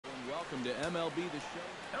welcome to MLB The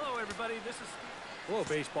Show. Hello, everybody. This is Hello,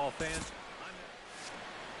 baseball fans.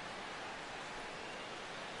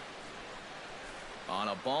 On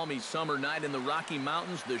a balmy summer night in the Rocky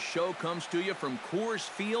Mountains, the show comes to you from Coors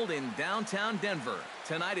Field in downtown Denver.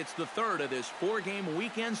 Tonight, it's the third of this four-game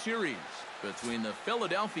weekend series between the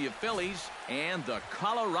Philadelphia Phillies and the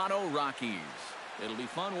Colorado Rockies. It'll be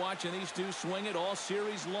fun watching these two swing it all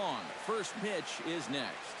series long. First pitch is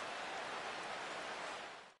next.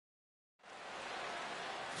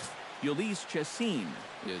 Ulysses Chacin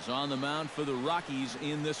is on the mound for the Rockies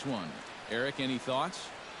in this one. Eric, any thoughts?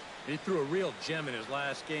 He threw a real gem in his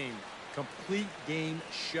last game. Complete game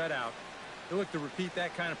shutout. He'll look to repeat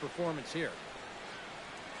that kind of performance here.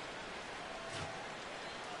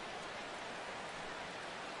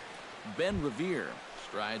 Ben Revere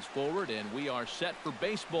strides forward, and we are set for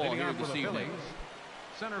baseball here this evening. Phillies,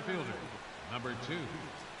 center fielder, number 2,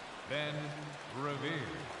 Ben Revere.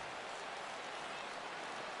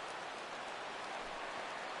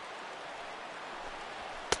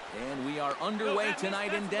 And we are underway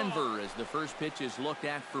tonight in Denver as the first pitch is looked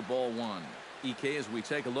at for ball one. EK, as we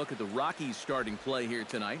take a look at the Rockies starting play here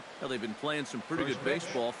tonight, well, they've been playing some pretty good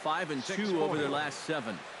baseball, 5-2 over their last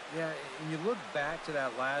 7. Yeah, and you look back to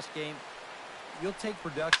that last game, you'll take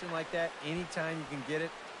production like that anytime you can get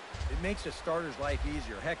it. It makes a starter's life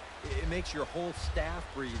easier. Heck, it makes your whole staff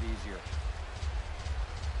breathe easier.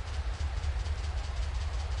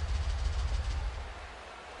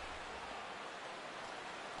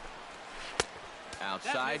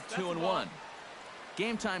 Outside, 2-1.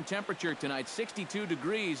 Game time temperature tonight, 62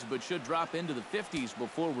 degrees, but should drop into the 50s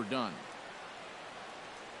before we're done.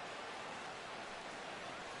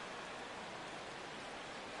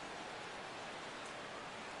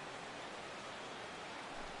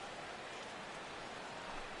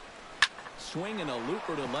 Swing and a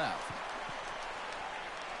looper to left.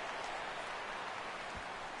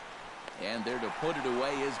 And there to put it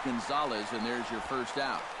away is Gonzalez, and there's your first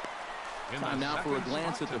out. Time now for a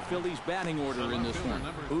glance at the Phillies batting order in this one.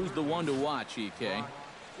 Who's the one to watch, EK?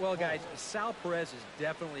 Well, guys, Sal Perez is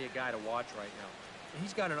definitely a guy to watch right now.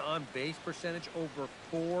 He's got an on-base percentage over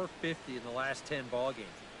 .450 in the last 10 ball games.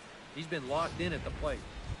 He's been locked in at the plate,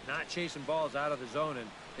 not chasing balls out of the zone, and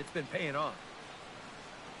it's been paying off.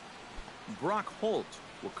 Brock Holt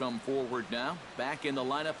will come forward now, back in the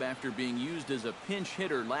lineup after being used as a pinch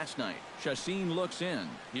hitter last night. Chacin looks in.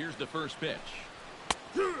 Here's the first pitch.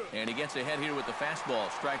 And he gets ahead here with the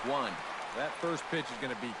fastball, strike one. That first pitch is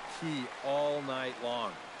going to be key all night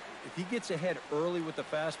long. If he gets ahead early with the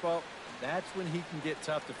fastball, that's when he can get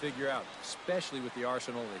tough to figure out, especially with the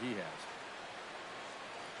arsenal that he has.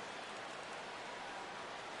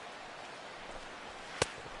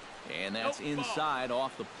 And that's inside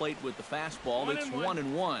off the plate with the fastball. It's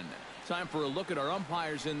 1-1. Time for a look at our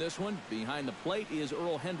umpires in this one. Behind the plate is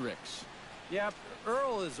Earl Hendricks. Yeah,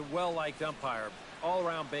 Earl is a well-liked umpire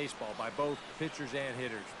all-around baseball by both pitchers and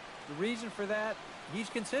hitters. The reason for that,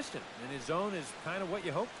 he's consistent, and his zone is kind of what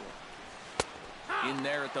you hope for. In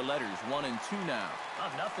there at the letters, 1 and 2 now.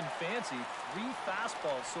 nothing fancy. 3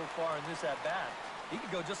 fastballs so far in this at-bat. He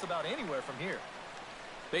could go just about anywhere from here.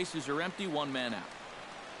 Bases are empty, 1 man out.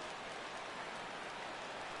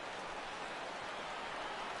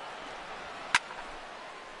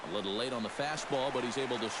 A little late on the fastball, but he's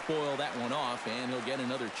able to spoil that one off, and he'll get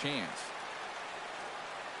another chance.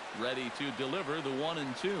 Ready to deliver the 1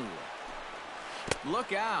 and 2.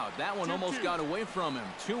 Look out. That one almost got away from him.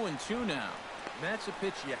 2 and 2 now. And that's a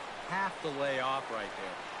pitch you have to lay off right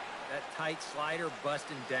there. That tight slider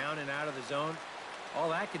busting down and out of the zone. All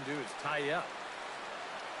that can do is tie you up.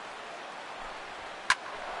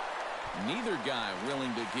 Neither guy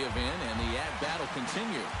willing to give in, and the at-bat will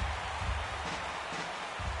continue.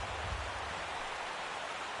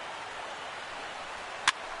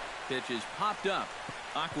 Pitch is popped up.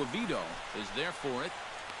 Aquavito is there for it,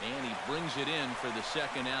 and he brings it in for the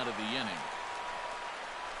second out of the inning.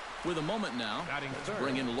 With a moment now, let's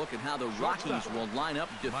bring in a look at how the Rockies will line up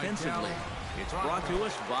defensively. It's brought to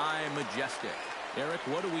us by Majestic. Eric,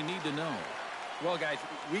 what do we need to know? Well, guys,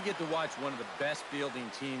 we get to watch one of the best fielding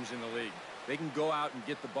teams in the league. They can go out and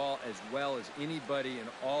get the ball as well as anybody in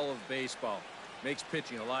all of baseball. Makes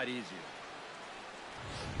pitching a lot easier.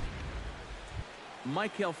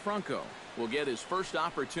 Maikel Franco will get his first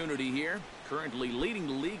opportunity here, currently leading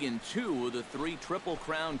the league in 2 of the 3 Triple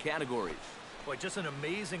Crown categories. Boy, just an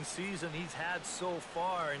amazing season he's had so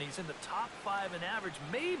far, and he's in the top 5 in average.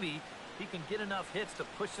 Maybe he can get enough hits to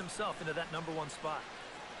push himself into that #1 spot.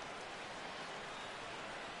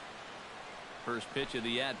 First pitch of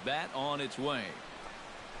the at-bat on its way.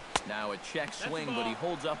 Now a check swing, but he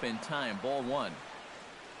holds up in time. Ball 1.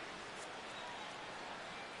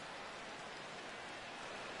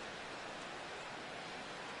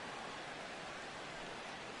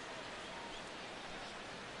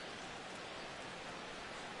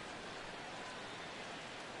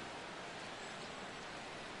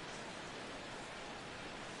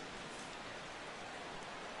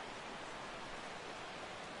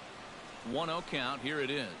 1-0 count. Here it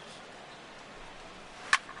is.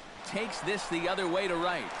 Takes this the other way to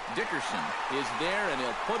right. Dickerson is there, and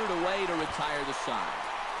he'll put it away to retire the side.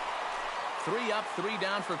 3 up, 3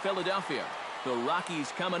 down for Philadelphia. The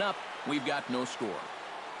Rockies coming up. We've got no score.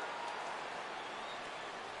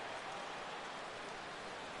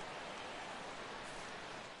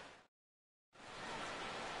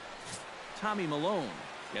 Tommy Malone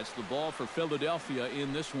gets the ball for Philadelphia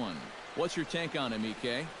in this one. What's your take on him,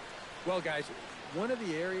 EK? Well, guys, one of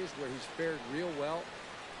the areas where he's fared real well,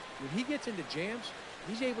 when he gets into jams,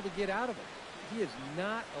 he's able to get out of them. He has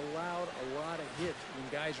not allowed a lot of hits when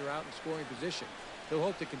guys are out in scoring position. He'll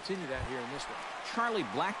hope to continue that here in this one. Charlie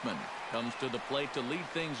Blackmon comes to the plate to lead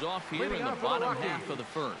things off here in the bottom half of the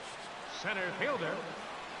first. Center fielder,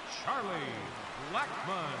 Charlie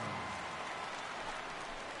Blackmon.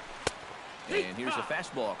 And here's a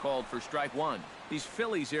fastball called for strike one. These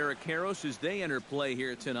Phillies, Eric Karros, as they enter play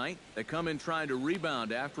here tonight, they come in trying to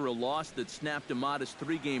rebound after a loss that snapped a modest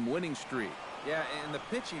 3-game winning streak. Yeah, and the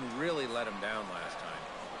pitching really let them down last time.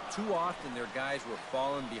 Too often their guys were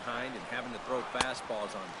falling behind and having to throw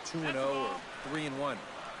fastballs on 2-0 or 3-1.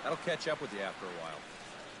 That'll catch up with you after a while.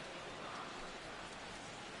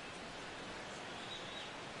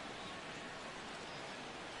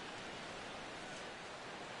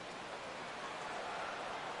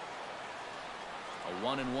 A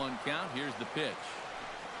 1-1 count. Here's the pitch.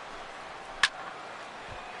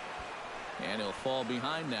 And he'll fall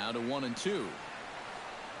behind now to 1-2.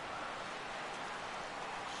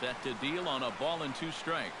 Set to deal on a ball and 2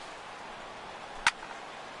 strikes.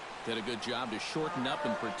 Did a good job to shorten up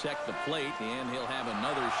and protect the plate, and he'll have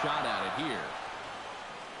another shot at it here.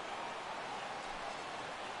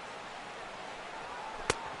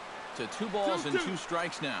 To 2 balls and 2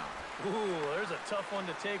 strikes now. Ooh, there's a tough one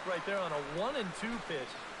to take right there on a 1-2 pitch,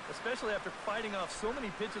 especially after fighting off so many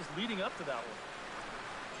pitches leading up to that one.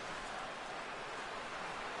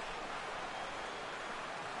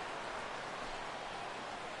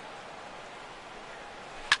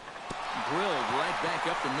 Drilled right back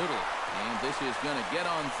up the middle, and this is going to get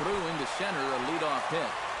on through into center, a leadoff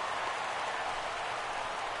hit.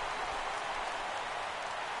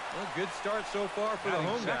 Well, good start so far for the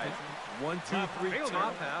home guys. 1, 2, 3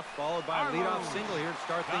 top half, followed by a leadoff single here to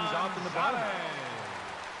start things off in the bottom half.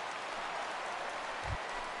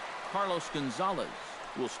 Carlos Gonzalez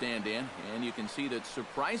will stand in, and you can see that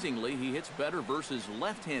surprisingly he hits better versus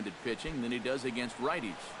left-handed pitching than he does against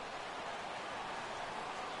righties.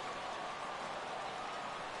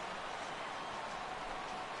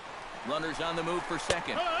 Runners on the move for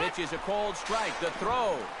second. Pitch is a cold strike. The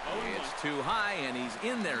throw. It's too high, and he's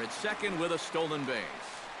in there at second with a stolen base.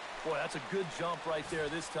 Boy, that's a good jump right there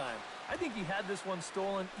this time. I think he had this one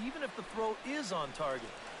stolen even if the throw is on target.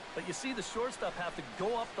 But you see the shortstop have to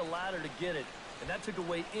go up the ladder to get it, and that took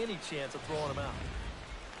away any chance of throwing him out.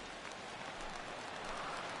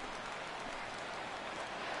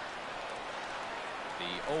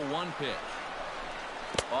 The 0-1 pitch.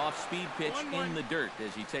 Off-speed pitch in the dirt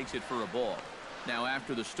as he takes it for a ball. Now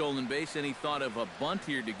after the stolen base, any thought of a bunt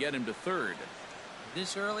here to get him to third?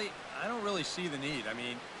 This early, I don't really see the need. I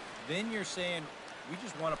mean, then you're saying we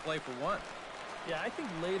just want to play for one. Yeah, I think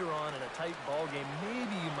later on in a tight ball game,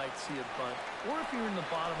 maybe you might see a bunt, or if you're in the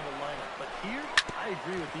bottom of the lineup. But here, I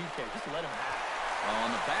agree with DK. Just let him have it.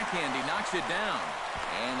 On the backhand, he knocks it down.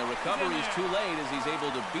 And the recovery is too late as he's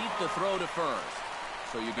able to beat the throw to first.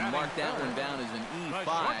 So you can mark that one down as an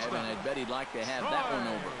E5, and I bet he'd like to have that one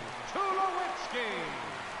over.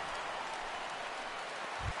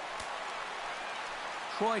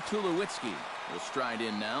 Troy Tulowitzki will stride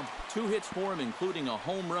in now. 2 hits for him, including a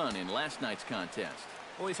home run in last night's contest.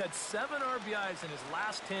 Well, he's had 7 RBIs in his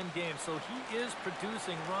last 10 games, so he is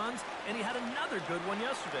producing runs, and he had another good one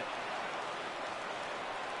yesterday.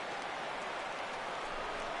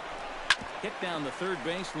 Hit down the third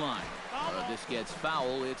base line. This gets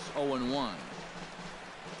foul. It's 0-1.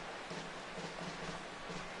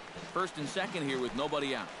 First and second here with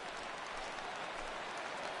nobody out.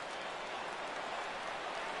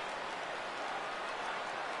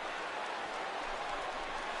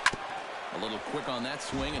 A little quick on that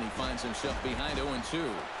swing, and he finds himself behind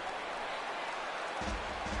 0-2.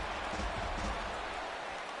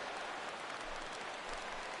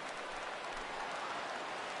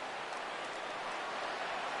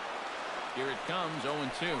 Here it comes,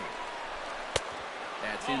 0-2.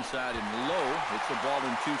 That's inside and low. It's a ball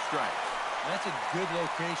and 2 strikes. That's a good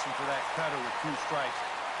location for that cutter with 2 strikes.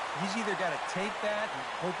 He's either got to take that and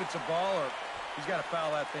hope it's a ball, or he's got to foul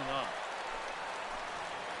that thing off.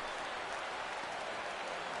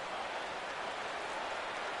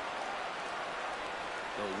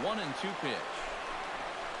 The 1-2 pitch.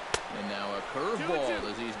 And now a curveball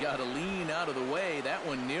as he's got to lean out of the way. That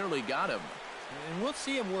one nearly got him. And we'll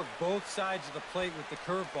see him work both sides of the plate with the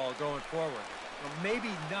curveball going forward. Well, maybe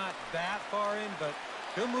not that far in, but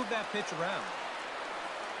he'll move that pitch around.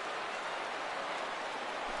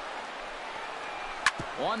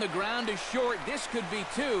 On the ground to short. This could be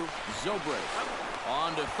two. Zobrist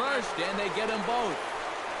on to first, and they get them both.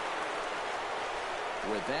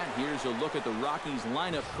 With that, here's a look at the Rockies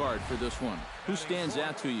lineup card for this one. Who stands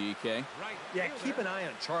out to you, EK? Yeah, keep an eye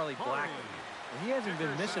on Charlie Blackmon. He hasn't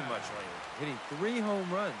been missing much lately, hitting 3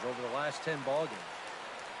 home runs over the last 10 ball games.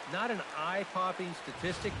 Not an eye-popping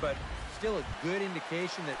statistic, but still a good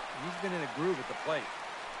indication that he's been in a groove at the plate.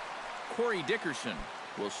 Corey Dickerson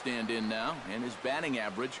will stand in now, and his batting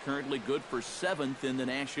average currently good for 7th in the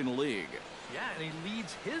National League. Yeah, and he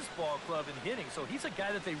leads his ball club in hitting, so he's a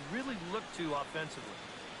guy that they really look to offensively.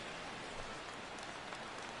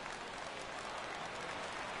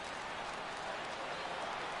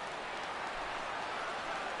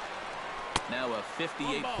 Now a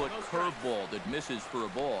 58-foot curveball that misses for a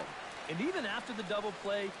ball. And even after the double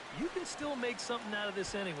play, you can still make something out of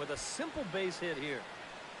this inning with a simple base hit here.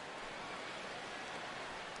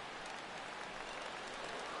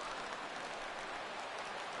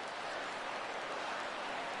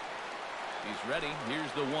 He's ready.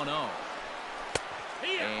 Here's the 1-0.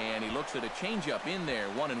 And he looks at a changeup in there,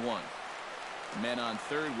 1-1. Men on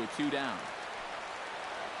third with 2 down.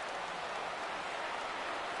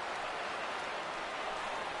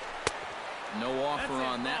 No offer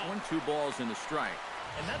on that one. 2 balls and a strike.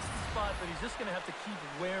 And that's the spot that he's just going to have to keep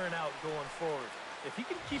wearing out going forward. If he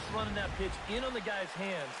can keep running that pitch in on the guy's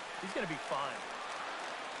hands, he's going to be fine.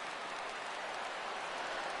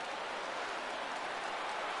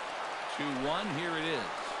 2-1, here it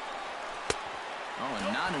is. Oh,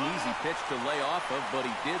 and not an easy pitch to lay off of, but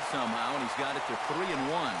he did somehow, and he's got it to 3-1.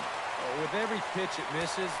 Oh, with every pitch it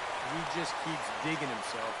misses, he just keeps digging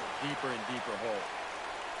himself a deeper and deeper hole.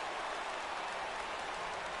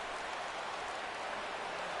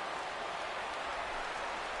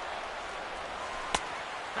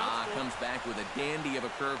 Comes back with a dandy of a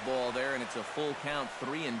curveball there, and it's a full count,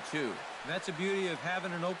 3-2. That's the beauty of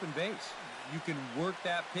having an open base. You can work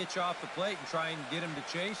that pitch off the plate and try and get him to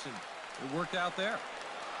chase, and it worked out there.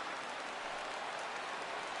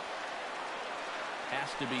 Has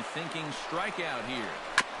to be thinking strikeout here.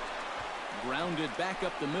 Grounded back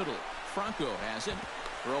up the middle. Franco has it.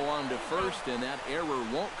 Throw on to first, and that error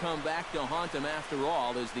won't come back to haunt him after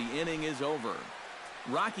all as the inning is over.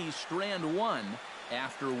 Rockies strand 1.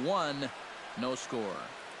 After 1, no score.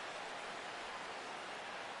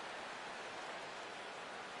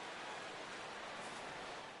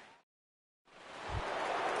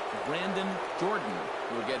 Brandon Jordan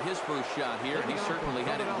will get his first shot here. He certainly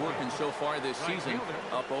had it working so far this season.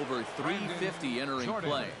 Up over 350 entering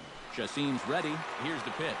play. Chacín's ready. Here's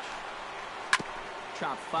the pitch.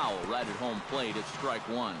 Chop foul right at home plate. It's strike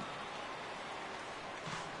 1.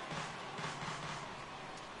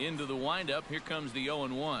 Into the windup. Here comes the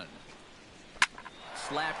 0-1.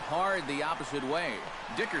 Slapped hard the opposite way.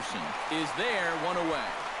 Dickerson is there, 1 away.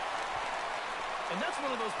 And that's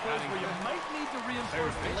one of those plays where you might need to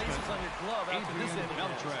reinforce the laces on your glove after this inning.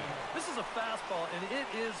 This is a fastball, and it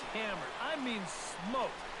is hammered. I mean smoked.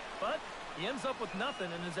 But he ends up with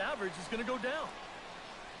nothing, and his average is going to go down.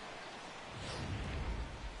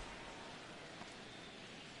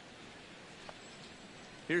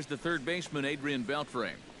 Here's the third baseman, Adrian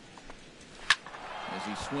Beltre. As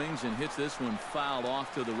he swings and hits this one fouled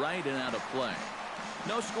off to the right and out of play.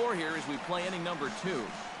 No score here as we play inning number 2.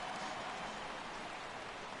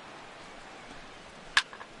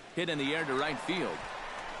 Hit in the air to right field.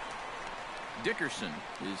 Dickerson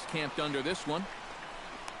is camped under this one.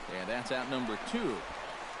 And that's out number 2.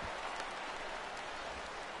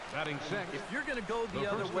 Batting second. If you're going to go the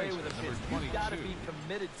other way with a pitch, you've got to be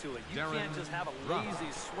committed to it. You can't just have a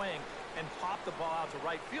lazy swing and pop the ball out to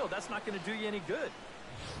right field. That's not going to do you any good.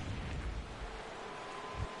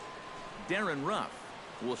 Darren Ruff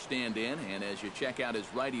will stand in, and as you check out his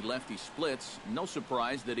righty-lefty splits, no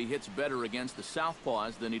surprise that he hits better against the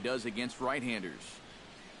southpaws than he does against right-handers.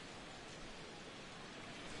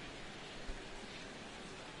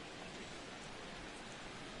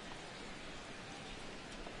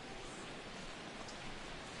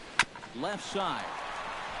 Left side.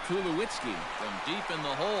 Tulowitzki from deep in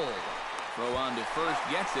the hole. Throw on to first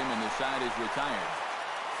gets him, and the side is retired.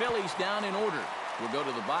 Phillies down in order. We'll go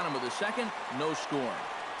to the bottom of the second. No score.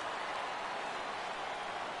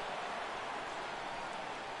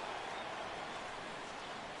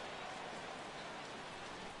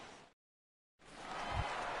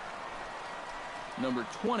 Number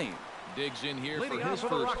 20 digs in here Leading for his off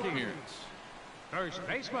for the first Rockies, appearance. first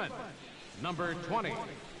baseman, number 20.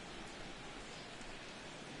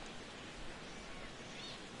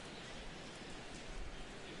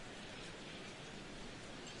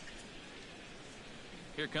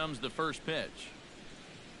 Here comes the first pitch.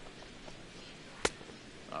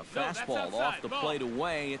 A fastball off the plate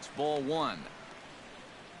away. It's ball one.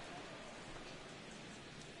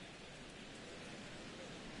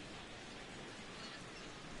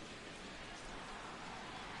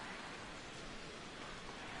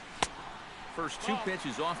 First two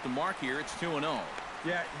pitches off the mark here. It's 2-0.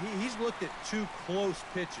 Yeah, he's looked at two close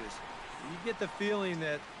pitches. You get the feeling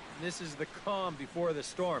that this is the calm before the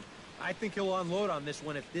storm. I think he'll unload on this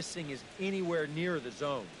one if this thing is anywhere near the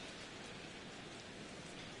zone.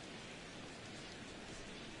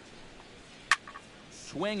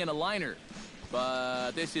 Swing and a liner,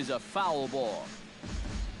 but this is a foul ball.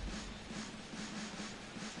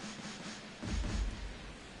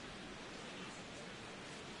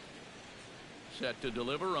 Set to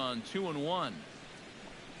deliver on 2-1.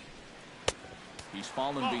 He's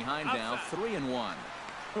fallen behind now, 3-1.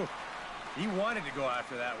 He wanted to go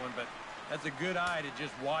after that one, but that's a good eye to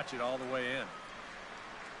just watch it all the way in.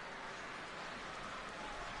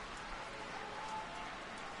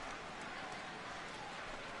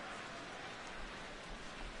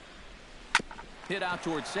 Hit out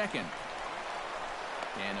towards second.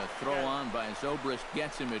 And a throw on by Zobrist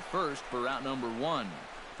gets him at first for out number one.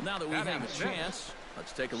 Now that we have a chance,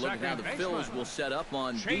 let's take a look at how the Phillies will set up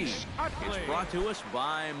on D. It's brought to us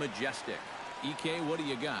by Majestic. EK, what do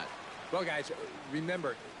you got? Well, guys,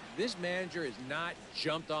 remember, this manager has not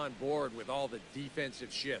jumped on board with all the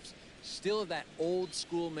defensive shifts. Still that old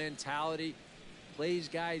school mentality, plays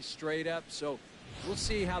guys straight up, so we'll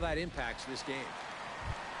see how that impacts this game.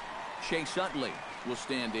 Chase Utley will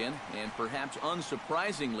stand in, and perhaps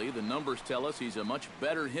unsurprisingly, the numbers tell us he's a much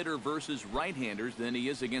better hitter versus right-handers than he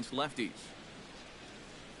is against lefties.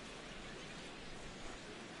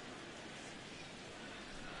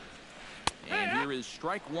 And here is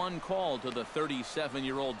strike one call to the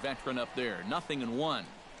 37-year-old veteran up there. 0-1.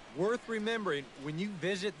 Worth remembering, when you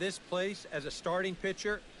visit this place as a starting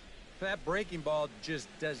pitcher, that breaking ball just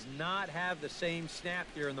does not have the same snap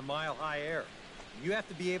here in the mile-high air. You have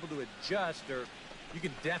to be able to adjust or you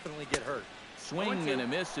can definitely get hurt. Swing and a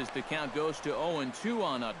miss as the count goes to 0-2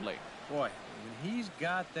 on Utley. Boy, when he's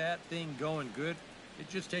got that thing going good, it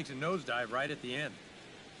just takes a nosedive right at the end.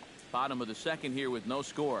 Bottom of the second here with no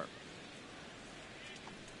score.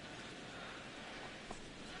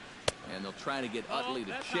 And they'll try to get Utley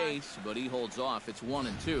to chase, but he holds off. It's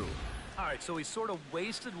 1-2. All right, so he sort of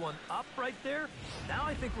wasted one up right there. Now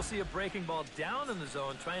I think we'll see a breaking ball down in the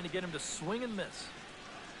zone, trying to get him to swing and miss.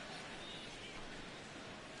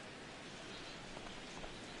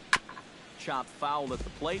 Chop foul at the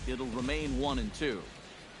plate. It'll remain 1-2.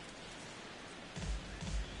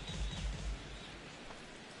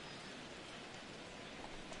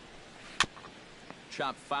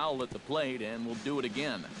 Chop foul at the plate, and we'll do it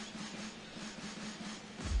again.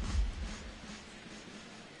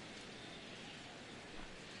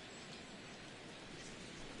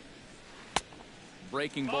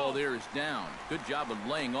 Breaking ball there is down. Good job of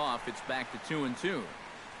laying off. It's back to 2-2.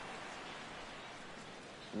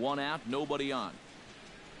 One out, nobody on.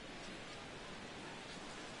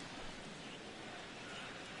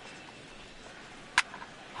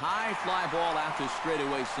 High fly ball out to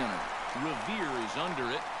straightaway center. Revere is under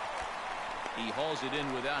it. He hauls it in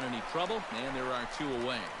without any trouble, and there are two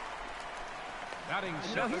away. Batting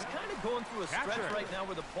You know, seventh, he's kind of going through a stretch catcher, right now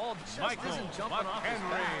where the ball just Michael isn't jumping off his McHenry.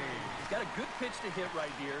 bat. He's got a good pitch to hit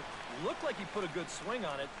right here. Looked like he put a good swing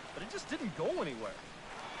on it, but it just didn't go anywhere.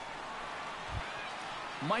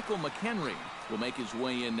 Michael McHenry will make his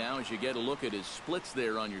way in now as you get a look at his splits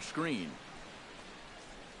there on your screen.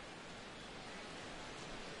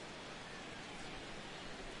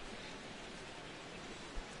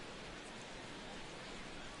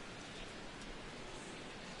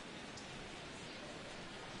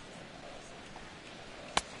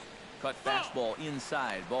 Cut fastball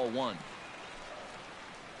inside, ball one.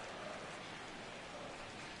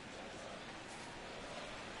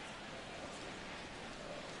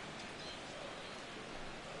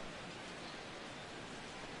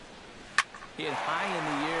 Hit high in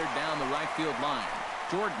the air down the right field line.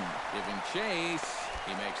 Jordan giving chase.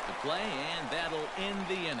 He makes the play, and that'll end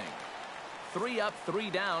the inning. 3 up, 3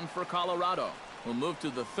 down for Colorado. We'll move to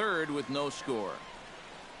the third with no score.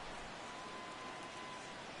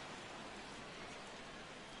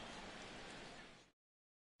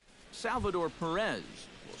 Salvador Perez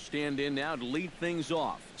will stand in now to lead things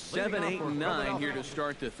off. 7, 8, and 9 here to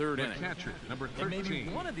start the third inning. Catcher, number And maybe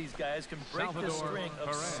 13. one of these guys can break this Salvador string of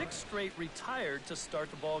Perez. 6 straight retired to start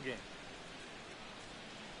the ball game.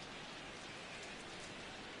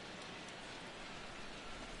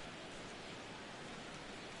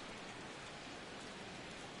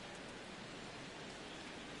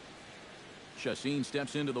 Chacin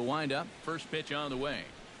steps into the windup. First pitch on the way.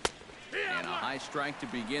 And a high strike to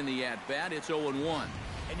begin the at-bat. It's 0-1.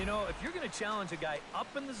 And you know, if you're going to challenge a guy up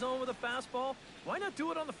in the zone with a fastball, why not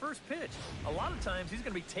do it on the first pitch? A lot of times he's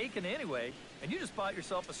going to be taken anyway, and you just bought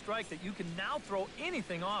yourself a strike that you can now throw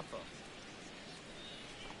anything off of.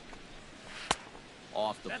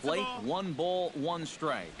 Off the plate, 1 ball, 1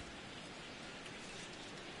 strike.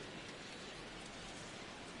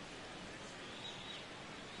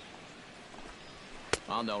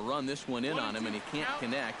 Well, they'll run this one in on him, and he can't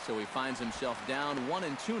connect, so he finds himself down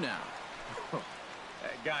 1-2 now.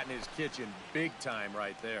 That got in his kitchen big time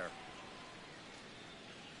right there.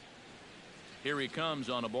 Here he comes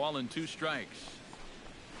on a ball and 2 strikes.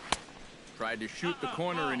 Tried to shoot the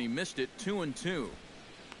corner, and he missed it. 2-2.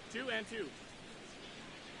 2-2.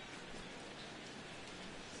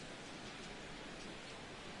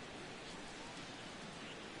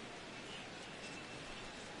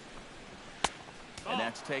 And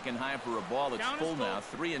that's taken high for a ball that's full now.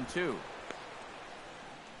 3-2.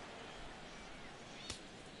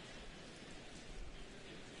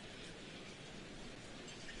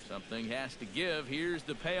 Something has to give. Here's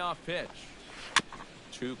the payoff pitch.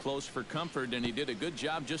 Too close for comfort, and he did a good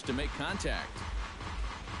job just to make contact.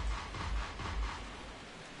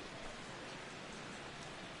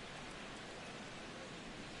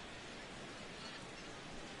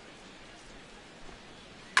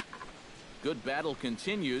 Good battle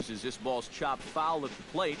continues as this ball's chopped foul at the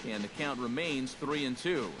plate, and the count remains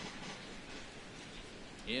 3-2.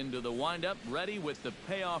 Into the windup, ready with the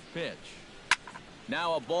payoff pitch.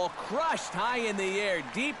 Now a ball crushed high in the air,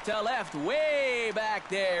 deep to left, way back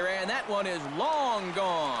there, and that one is long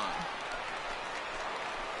gone.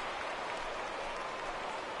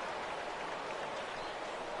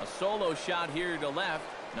 A solo shot here to left,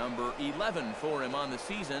 number 11 for him on the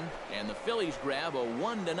season, and the Phillies grab a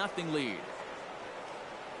 1-0 lead.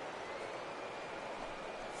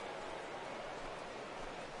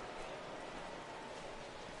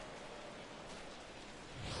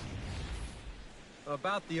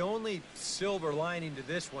 About the only silver lining to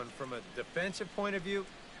this one from a defensive point of view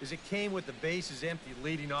is it came with the bases empty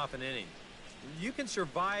leading off an inning. You can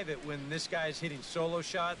survive it when this guy's hitting solo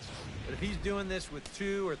shots, but if he's doing this with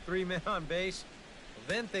 2 or 3 men on base, well,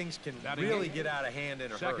 then things can really get out of hand in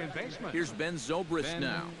a hurry. Second baseman. Here's Ben Zobrist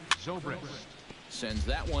now. Zobrist. Sends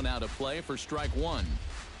that one out of play for strike 1.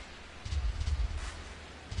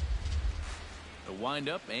 The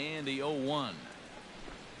windup and the 0-1.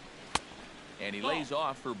 And he lays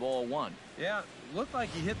off for ball 1. Yeah, looked like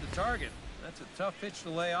he hit the target. That's a tough pitch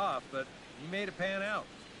to lay off, but he made it pan out.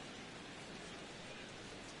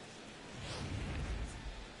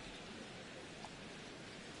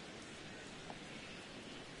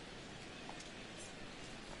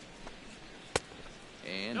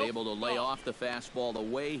 And able to lay off the fastball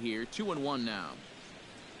away here. 2-1 now.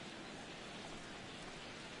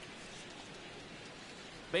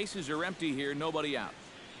 Bases are empty here. Nobody out.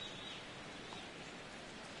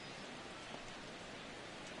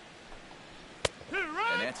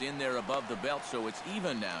 And that's in there above the belt, so it's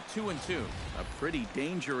even now. 2-2. A pretty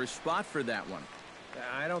dangerous spot for that one.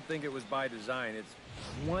 I don't think it was by design. It's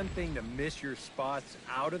one thing to miss your spots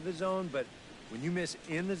out of the zone, but when you miss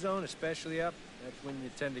in the zone, especially up, that's when you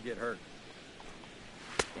tend to get hurt.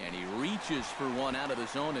 And he reaches for one out of the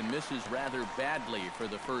zone and misses rather badly for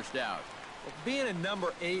the first out. Well, being a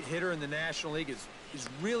number 8 hitter in the National League is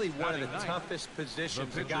really one of the toughest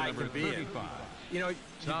positions a guy can be in. You know,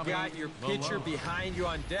 you've got your pitcher behind you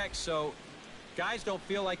on deck, so guys don't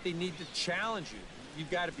feel like they need to challenge you.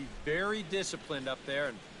 You've got to be very disciplined up there,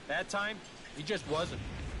 and that time, he just wasn't.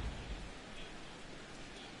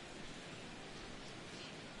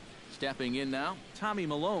 Stepping in now, Tommy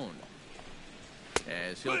Malone.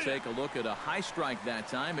 As he'll take a look at a high strike that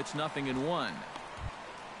time, it's 0-1.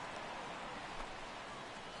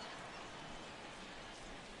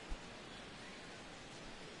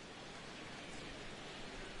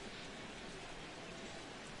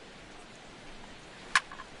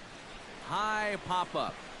 High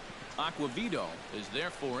pop-up. Aquavito is there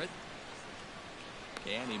for it.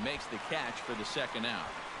 And he makes the catch for the second out.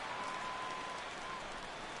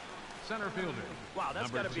 center fielder. Wow,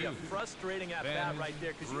 that's got to be a 2, frustrating at-bat right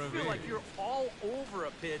there because you feel like you're all over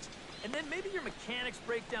a pitch, and then maybe your mechanics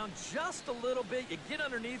break down just a little bit. You get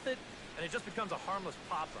underneath it, and it just becomes a harmless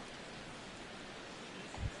pop-up.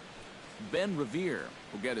 Ben Revere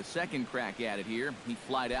will get a second crack at it here. He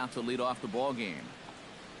flied out to lead off the ball game.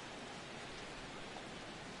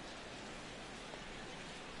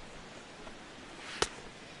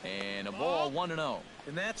 And a ball, 1-0.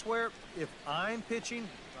 And that's where, if I'm pitching,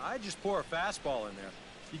 I just pour a fastball in there.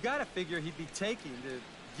 You got to figure he'd be taking to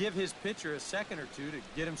give his pitcher a second or two to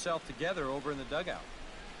get himself together over in the dugout.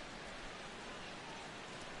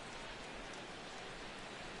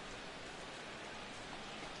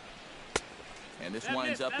 And this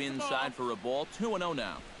winds up inside for a ball. 2-0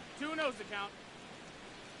 now. 2-0's the count.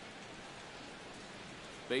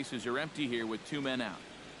 Bases are empty here with 2 men out.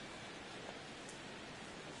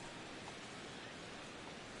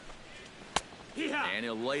 And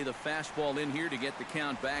he'll lay the fastball in here to get the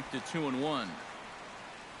count back to 2-1.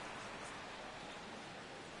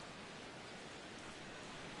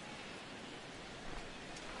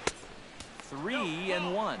 Three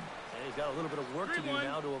and one. And he's got a little bit of work to do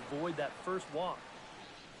now to avoid that first walk.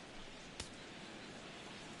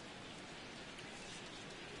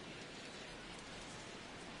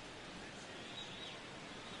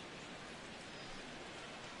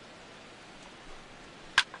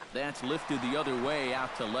 That's lifted the other way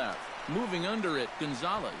out to left. Moving under it,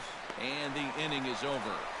 Gonzalez. And the inning is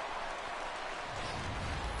over.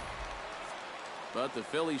 But the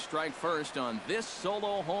Phillies strike first on this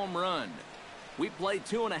solo home run. We played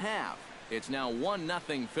 2.5. It's now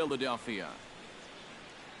 1-0 Philadelphia.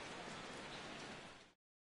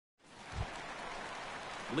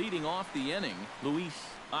 Leading off the inning, Luis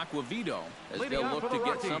Aquavito, as they'll look to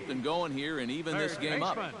get something going here and even this game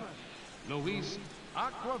up. Luis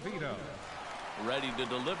Aquavito. Ready to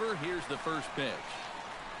deliver. Here's the first pitch.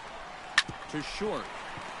 To short.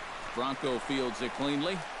 Bronco fields it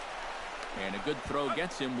cleanly. And a good throw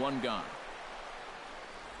gets him one gone.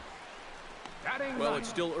 Well, it's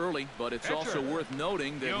still early, but it's also worth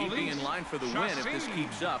noting that he'd be in line for the win if this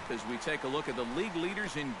keeps up as we take a look at the league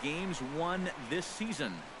leaders in games won this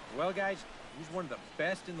season. Well, guys, he's one of the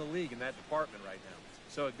best in the league in that department right now.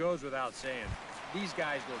 So it goes without saying. These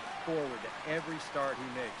guys look forward to every start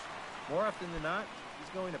he makes. More often than not,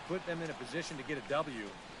 he's going to put them in a position to get a W.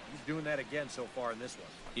 He's doing that again so far in this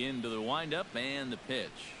one. Into the windup and the pitch.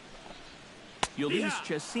 Ulysses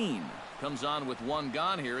Chacin comes on with one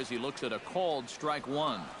gone here as he looks at a called strike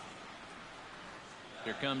one.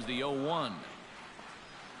 Here comes the 0-1.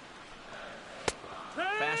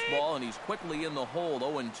 Fastball, and he's quickly in the hole.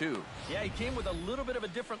 0-2. Yeah, he came with a little bit of a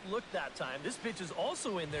different look that time. This pitch is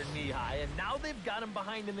also in there knee high, and now they've got him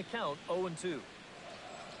behind in the count. 0-2.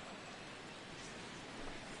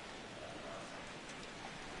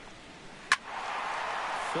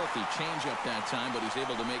 Filthy changeup that time, but he's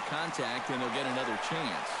able to make contact, and he'll get another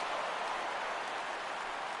chance.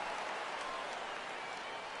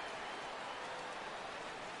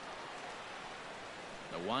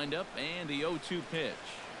 The windup and the 0-2 pitch.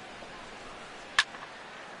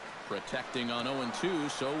 Protecting on 0-2,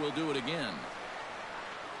 so we'll do it again.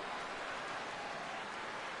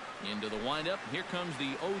 Into the windup. Here comes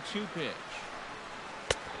the 0-2 pitch.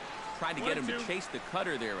 Tried to get him to chase the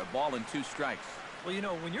cutter there. A ball and 2 strikes. Well, you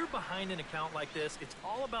know, when you're behind an account like this, it's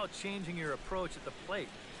all about changing your approach at the plate.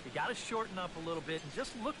 You got to shorten up a little bit and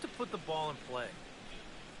just look to put the ball in play.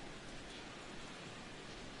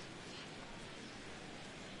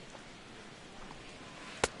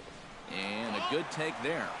 And a good take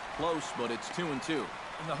there. Close, but it's 2-2.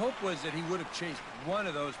 And the hope was that he would have chased one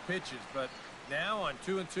of those pitches, but now on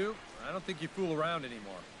 2-2, I don't think you fool around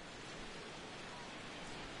anymore.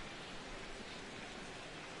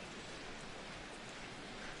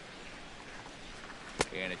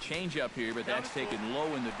 And a changeup here, but that's taken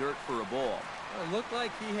low in the dirt for a ball. Well, it looked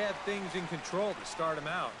like he had things in control to start him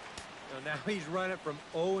out. Now he's running from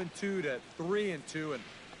 0-2 to 3-2, and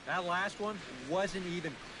that last one wasn't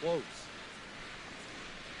even close.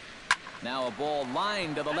 Now a ball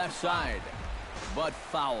lined to the left side, but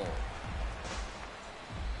foul.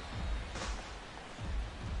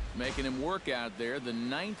 Making him work out there. The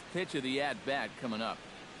 9th pitch of the at-bat coming up.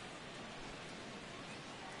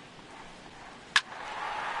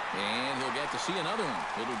 And he'll get to see another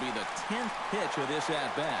one. It'll be the 10th pitch of this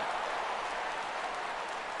at-bat.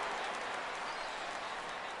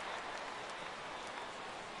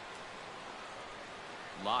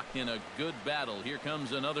 Locked in a good battle. Here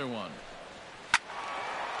comes another one.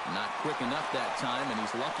 Not quick enough that time, and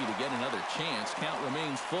he's lucky to get another chance. Count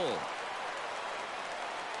remains full.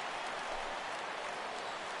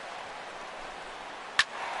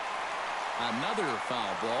 Another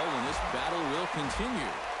foul ball, and this battle will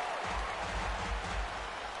continue.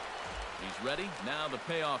 He's ready. Now the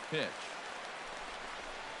payoff pitch.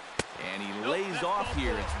 And he lays off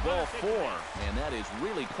here. It's ball 4. And that is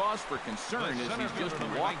really cause for concern as he's just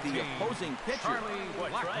walked the opposing pitcher. Boy,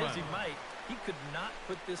 try as he might, he could not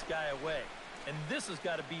put this guy away. And this has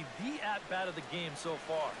got to be the at-bat of the game so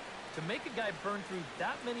far. To make a guy burn through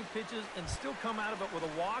that many pitches and still come out of it with a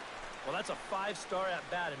walk, well, that's a 5-star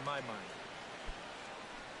at-bat in my mind.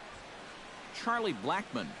 Charlie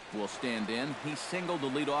Blackmon will stand in. He singled to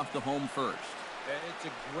lead off the home first. It's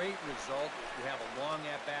a great result. You have a long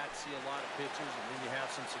at-bat, see a lot of pitches, and then you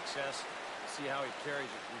have some success. See how he carries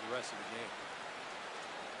it through the rest of the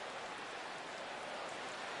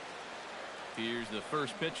game. Here's the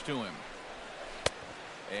first pitch to him.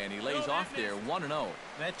 And he lays off there, 1-0.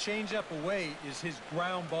 That changeup away is his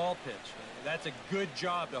ground ball pitch. That's a good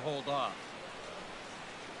job to hold off.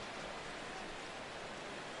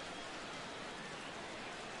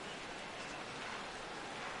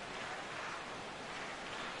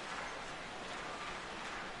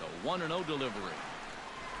 The 1-0 delivery.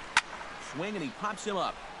 Swing, and he pops him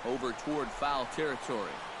up over toward foul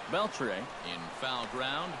territory. Beltre in foul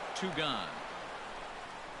ground, 2 gone.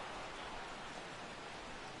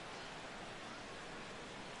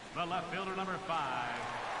 The left fielder, number 5,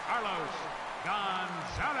 Carlos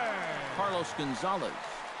Gonzalez. Carlos Gonzalez,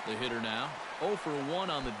 the hitter now. 0 for 1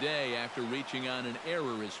 on the day after reaching on an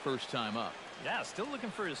error his first time up. Yeah, still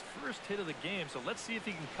looking for his first hit of the game, so let's see if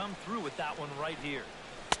he can come through with that one right here.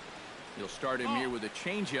 He'll start him here with a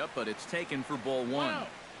changeup, but it's taken for ball 1.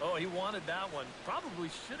 Oh, he wanted that one. Probably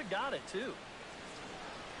should have got it, too.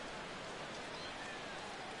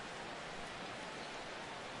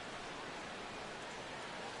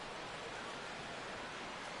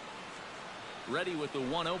 Ready with the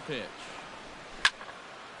 1-0 pitch.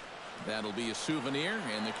 That'll be a souvenir,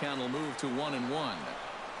 and the count will move to 1-1.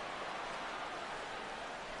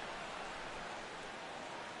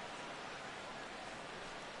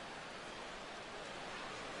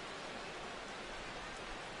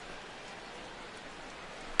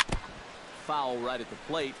 Foul right at the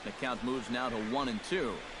plate. The count moves now to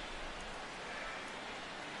 1-2.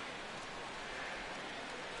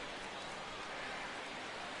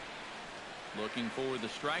 Looking for the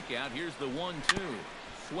strikeout. Here's the 1-2.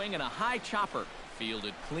 Swing and a high chopper.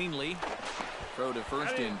 Fielded cleanly. Throw to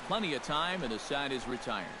first in plenty of time, and the side is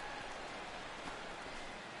retired.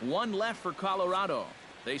 1 left for Colorado.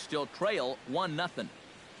 They still trail 1-0.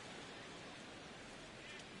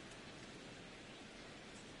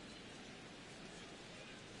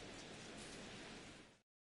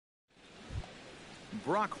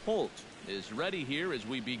 Brock Holt is ready here as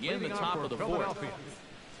we begin the top of the 4th.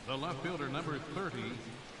 The left fielder, number 30,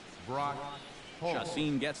 Brock Holt.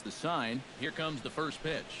 Chacin gets the sign. Here comes the first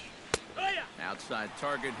pitch. Outside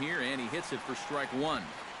target here, and he hits it for strike 1.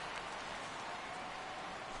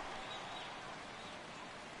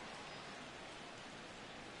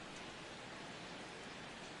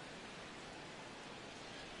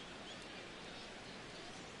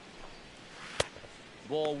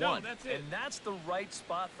 Ball 1. That's it. And that's the right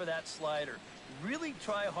spot for that slider. Really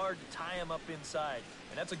try hard to tie him up inside.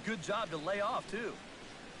 And that's a good job to lay off, too.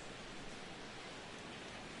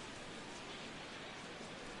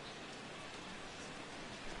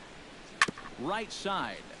 Right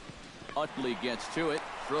side. Utley gets to it.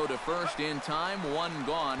 Throw to first in time. 1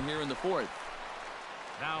 gone here in the 4th.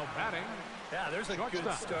 Now batting. Yeah, there's a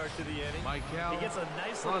good start to the inning. Michael He gets a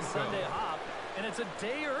nice little Sunday hop, and it's a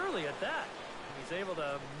day early at that. He's able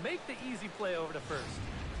to make the easy play over to first.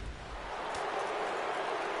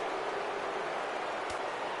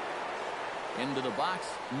 Into the box,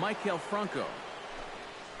 Michael Franco.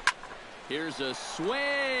 Here's a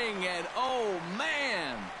swing, and oh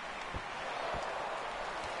man!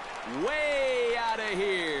 Way out of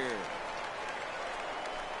here.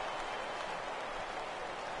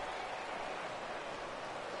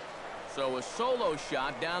 So a solo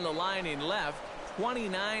shot down the line in left.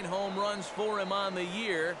 29 home runs for him on the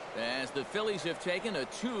year as the Phillies have taken a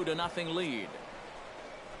 2-0 lead.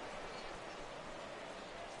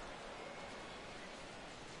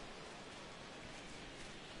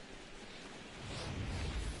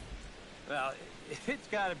 Well, it's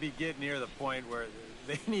got to be getting near the point where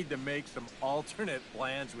they need to make some alternate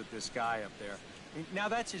plans with this guy up there. Now,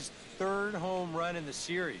 that's his 3rd home run in the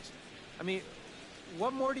series. I mean,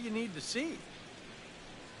 what more do you need to see?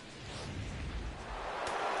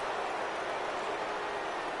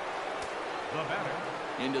 The batter.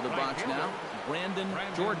 Into the box now, Brandon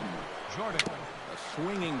Jordan. A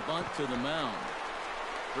swinging bunt to the mound.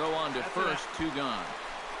 Throw on to first, 2 gone.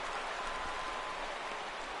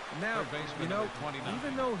 Now, Third baseman, you know, number 29,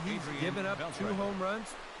 even though he's Adrian given up Beltre. 2 home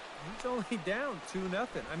runs, he's only down 2-0.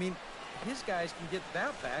 I mean, his guys can get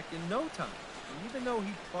that back in no time. And even though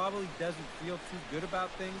he probably doesn't feel too good about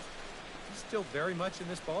things, he's still very much in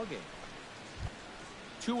this ballgame.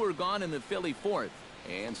 2 are gone in the Philly fourth.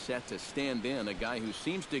 And set to stand in a guy who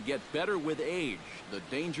seems to get better with age, the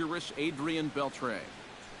dangerous Adrian Beltre.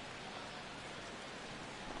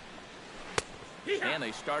 And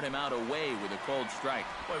they start him out away with a cold strike.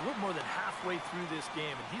 Boy, we're more than halfway through this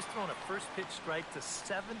game, and he's thrown a first pitch strike to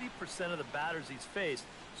 70% of the batters he's faced,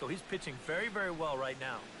 so he's pitching very, very well right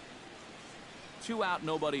now. 2 out,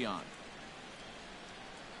 nobody on.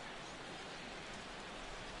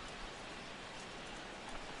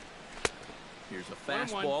 Here's a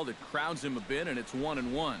fastball that crowds him a bit, and it's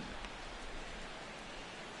 1-1.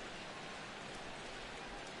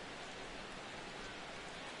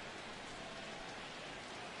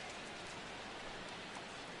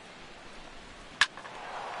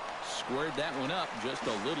 Squared that one up just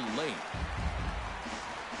a little late.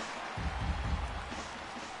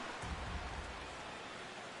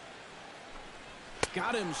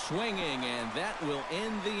 Got him swinging, and that will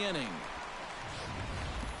end the inning.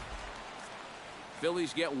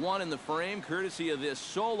 Phillies get 1 in the frame courtesy of this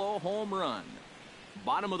solo home run.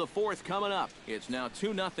 Bottom of the fourth coming up. It's now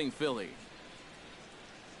 2-0 Philly.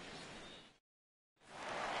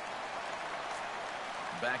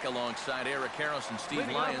 Back alongside Eric Harris and Steve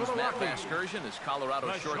Lyons, Matt Vasgersian as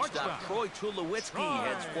Colorado shortstop Troy Tulowitzki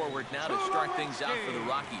heads forward now to start things out for the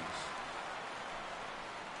Rockies.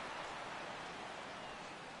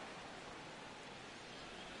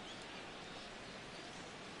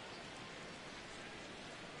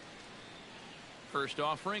 First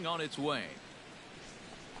offering on its way.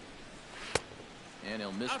 And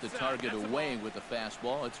he'll miss the target away with the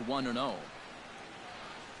fastball. It's 1-0.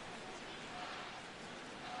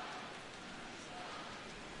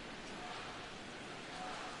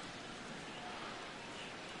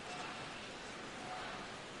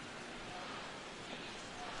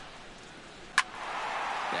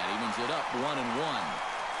 That evens it up 1-1.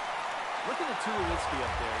 Looking at Tulowitzki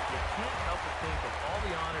up there, you can't help but think of all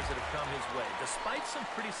the honors that have come his way, despite some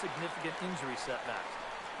pretty significant injury setbacks.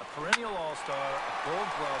 A perennial all-star, a gold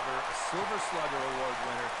glover, a silver slugger award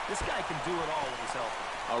winner. This guy can do it all when he's healthy.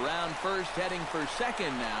 Around first, heading for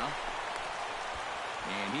second now.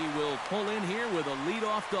 And he will pull in here with a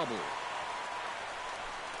leadoff double.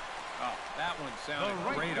 Oh, that one sounded The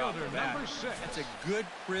right great off the fielder, bat. number 6. That's a good,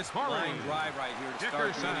 crisp Corey line drive right here to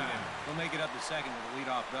start the Dickerson. inning. He'll make it up to second with a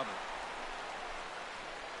leadoff double.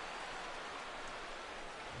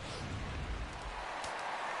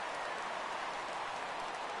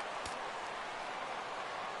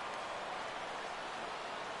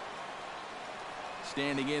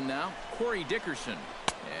 Standing in now, Corey Dickerson,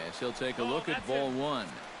 as he'll take a look at ball 1.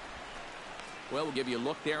 Well, we'll give you a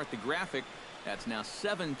look there at the graphic. That's now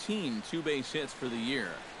 17 two-base hits for the year.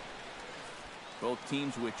 Both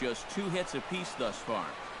teams with just 2 hits apiece thus far.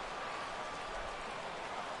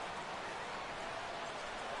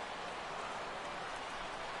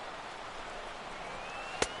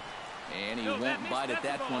 And he won't bite at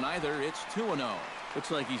that one either. It's 2-0.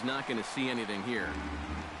 Looks like he's not going to see anything here.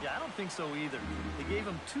 Yeah, I don't think so either. They gave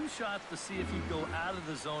him 2 shots to see if he'd go out of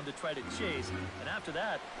the zone to try to chase. And after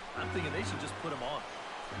that, I'm thinking they should just put him on.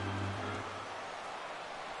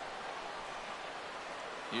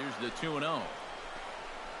 Here's the 2-0.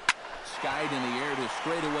 Skied in the air to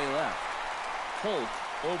straightaway left. Holt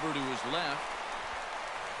over to his left.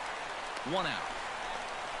 1 out.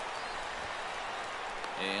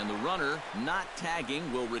 And the runner, not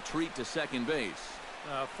tagging, will retreat to second base.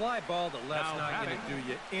 Fly ball to left's Now not going to do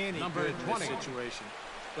you any number good in 20. this situation.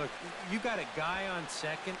 Look, you got a guy on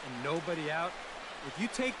second and nobody out. If you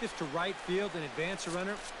take this to right field and advance a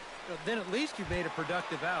runner, then at least you've made a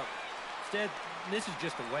productive out. Instead, this is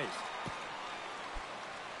just a waste.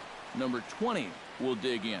 Number 20 will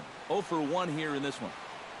dig in. 0 for 1 here in this one.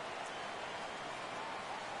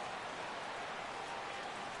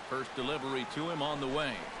 First delivery to him on the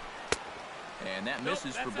way. And that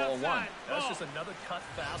misses for ball 1. That's just another cut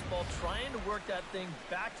fastball, trying to work that thing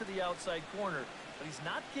back to the outside corner. But he's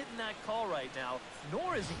not getting that call right now,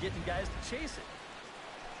 nor is he getting guys to chase it.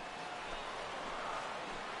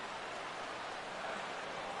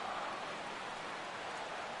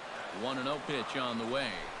 One 1-0 pitch on the way.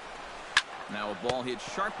 Now a ball hit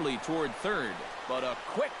sharply toward third, but a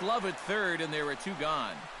quick glove at third, and there are 2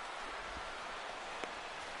 gone.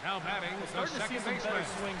 Now batting the Starting to see second some better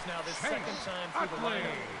baseman. swings now this Chase second time through the Utley.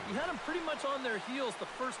 lineup. He had them pretty much on their heels the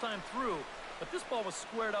first time through, But this ball was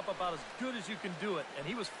squared up about as good as you can do it, and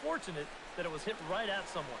he was fortunate that it was hit right at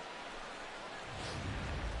someone.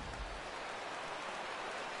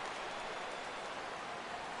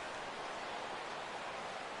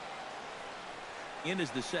 In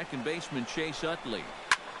is the second baseman, Chase Utley.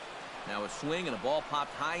 Now a swing and a ball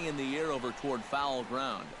popped high in the air over toward foul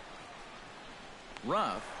ground.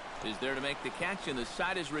 Ruff is there to make the catch, and the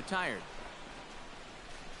side is retired.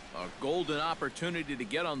 A golden opportunity to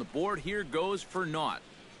get on the board here goes for naught.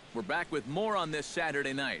 We're back with more on this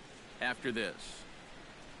Saturday night after this.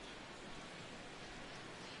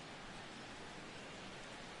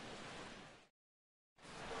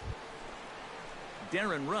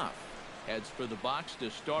 Darren Ruff heads for the box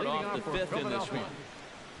to start off the fifth in this one.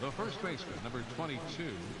 The first baseman, number 22,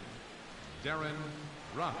 Darren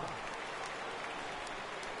Ruff.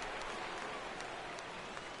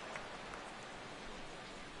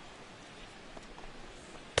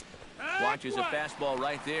 Watches a fastball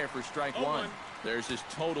right there for strike one. There's his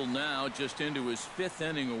total now, just into his fifth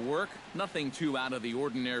inning of work. Nothing too out of the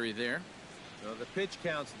ordinary there. Well, the pitch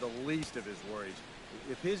count's the least of his worries.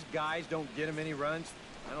 If his guys don't get him any runs,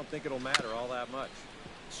 I don't think it'll matter all that much.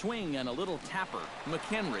 Swing and a little tapper.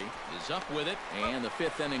 McHenry is up with it, and the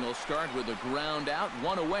fifth inning will start with a ground out,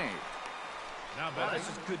 one away. Now that's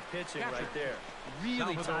just good pitching right there.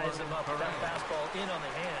 Really ties him up with that fastball in on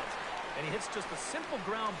the hands. And he hits just a simple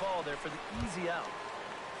ground ball there for the easy out.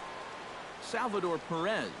 Salvador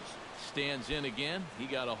Perez stands in again. He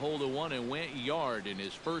got a hold of one and went yard in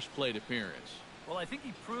his first plate appearance. Well, I think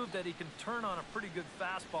he proved that he can turn on a pretty good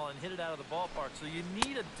fastball and hit it out of the ballpark. So you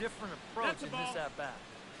need a different approach in this at-bat.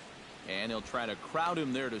 And he'll try to crowd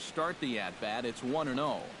him there to start the at-bat. It's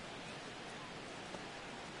 1-0.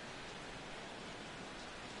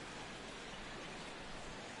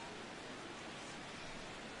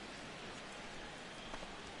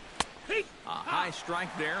 A high strike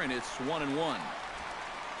there, and it's 1-1.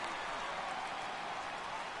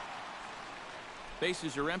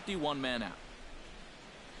 Bases are empty, one man out.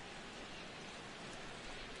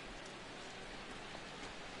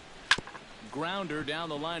 Grounder down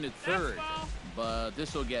the line at third, but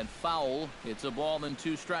this will get foul. It's a ball and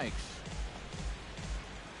two strikes.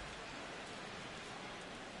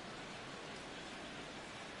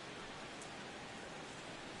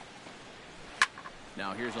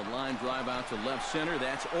 Now here's a line drive out to left center.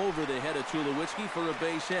 That's over the head of Tulowitzki for a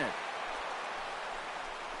base hit.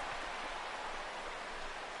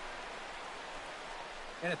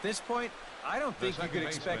 And at this point, I don't think you could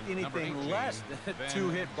expect anything less than a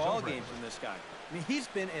two-hit ball game from this guy. I mean, he's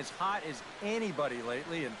been as hot as anybody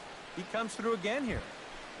lately, and he comes through again here.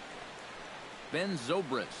 Ben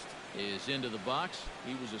Zobrist is into the box.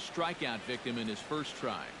 He was a strikeout victim in his first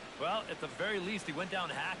try. Well, at the very least, he went down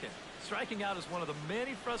hacking. Striking out is one of the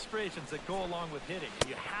many frustrations that go along with hitting.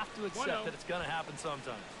 You have to accept that it's going to happen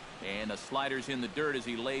sometimes. And the slider's in the dirt as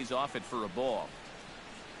he lays off it for a ball.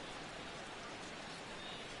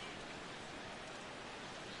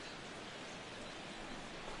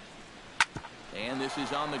 And this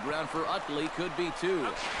is on the ground for Utley. Could be two.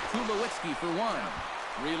 Tulowitzki for one.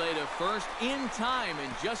 Relay to first in time,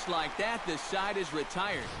 and just like that, the side is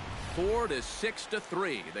retired.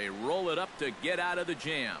 4-6-3. They roll it up to get out of the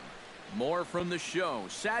jam. More from the show.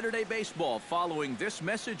 Saturday baseball following this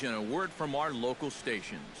message and a word from our local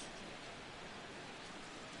stations.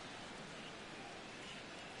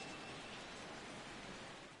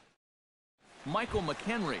 Michael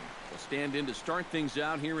McHenry will stand in to start things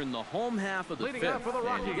out here in the home half of the fifth.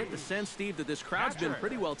 And you get the sense, Steve, that this crowd's been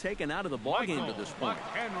pretty well taken out of the ballgame to this point.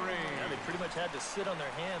 Yeah, they pretty much had to sit on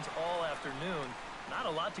their hands all afternoon. Not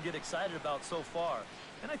a lot to get excited about so far.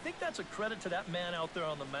 And I think that's a credit to that man out there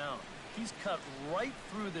on the mound. He's cut right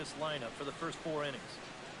through this lineup for the first 4 innings.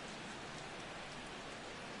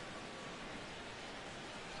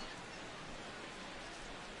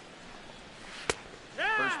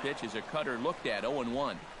 First pitch is a cutter looked at,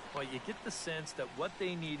 0-1. Well, you get the sense that what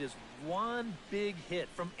they need is one big hit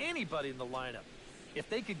from anybody in the lineup. If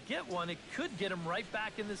they could get one, it could get them right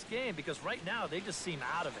back in this game, because right now they just seem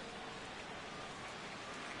out of it.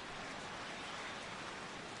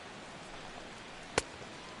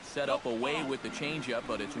 Set up away with the changeup,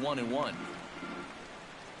 but it's 1-1.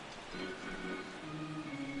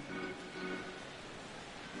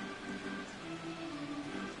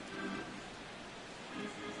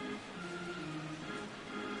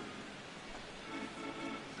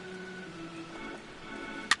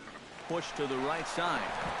 Push to the right side.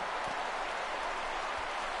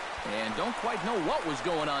 And don't quite know what was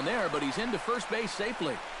going on there, but he's into first base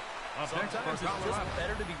safely. Sometimes it's just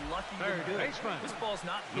better to be lucky than good. This ball's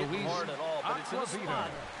not hitting hard at all, but it's in a spot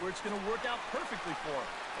where it's going to work out perfectly for him.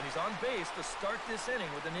 And he's on base to start this inning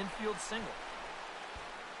with an infield single.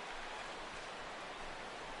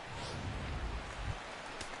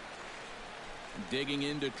 Digging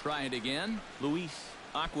in to try it again, Luis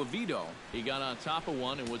Aquavito. He got on top of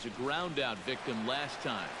one and was a ground out victim last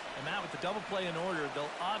time. And Matt, with the double play in order, they'll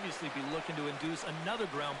obviously be looking to induce another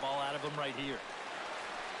ground ball out of him right here.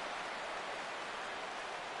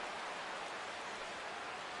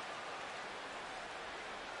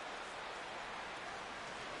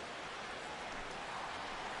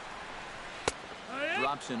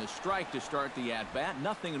 Drops in a strike to start the at-bat.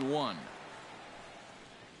 0-1.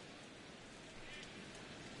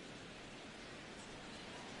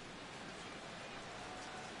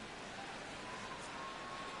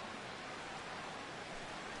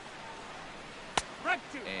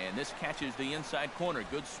 And this catches the inside corner.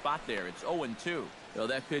 Good spot there. It's 0-2. Well,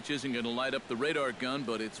 that pitch isn't going to light up the radar gun,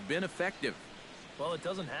 but it's been effective. Well, it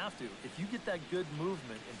doesn't have to. If you get that good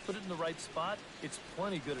movement and put it in the right spot, it's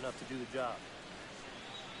plenty good enough to do the job.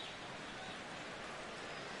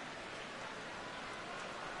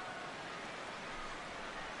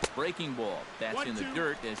 Breaking ball. That's in the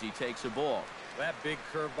dirt as he takes a ball. That big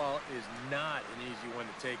curveball is not an easy one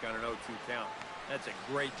to take on an 0-2 count. That's a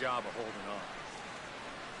great job of holding on.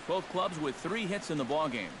 Both clubs with 3 hits in the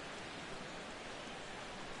ballgame.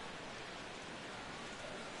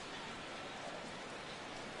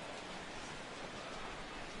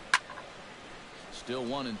 Still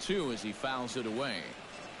 1-2 as he fouls it away.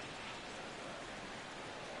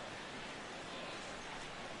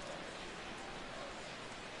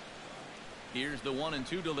 Here's the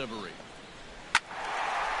 1-2 delivery.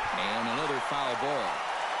 And another foul ball.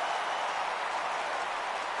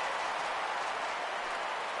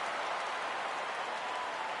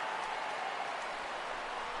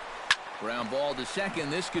 Ground ball to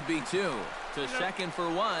second. This could be 2. To second for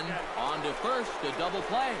 1. On to first. A double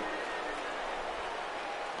play.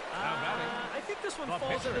 I think this one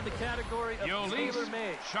falls into the category of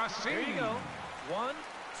tailor-made. There you go. 1,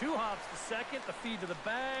 2 hops to second, a feed to the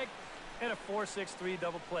bag, and a 4-6-3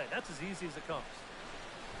 double play. That's as easy as it comes.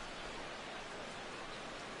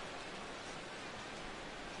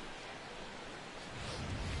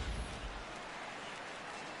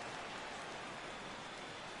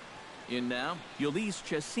 In now, Ulysses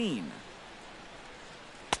Chassin.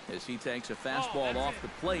 As he takes a fastball off the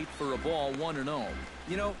plate for a ball 1-0.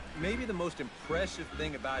 You know, maybe the most impressive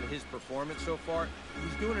thing about his performance so far,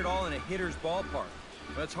 he's doing it all in a hitter's ballpark.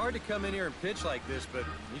 Well, it's hard to come in here and pitch like this, but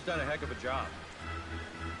he's done a heck of a job.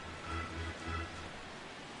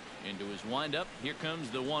 Into his windup, here comes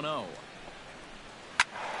the 1-0.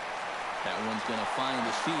 That one's going to find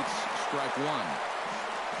the seats. Strike 1.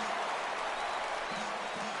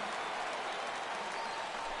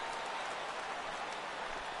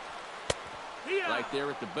 Right there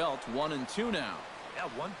at the belt. 1-2 now. Yeah,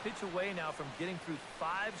 1 pitch away now from getting through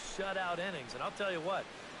 5 shutout innings. And I'll tell you what,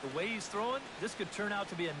 the way he's throwing, this could turn out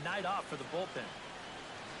to be a night off for the bullpen.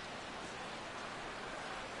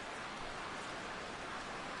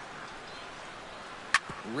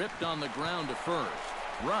 Ripped on the ground to first.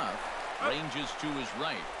 Ruff ranges to his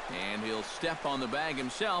right. And he'll step on the bag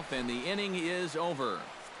himself, and the inning is over.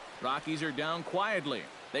 Rockies are down quietly.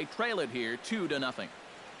 They trail it here 2-0.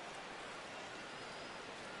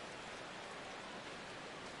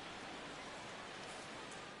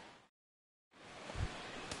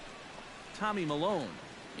 Tommy Milone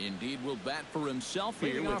indeed will bat for himself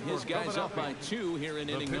here with his guys up by 2 here in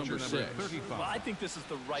inning number 6. Well, I think this is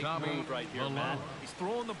the right move right here, Matt. He's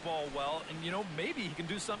throwing the ball well, and, you know, maybe he can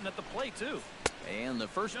do something at the plate, too. And the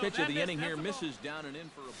first pitch of the inning here misses down and in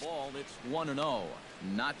for a ball. It's 1-0.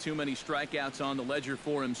 Not too many strikeouts on the ledger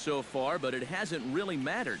for him so far, but it hasn't really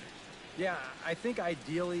mattered. Yeah, I think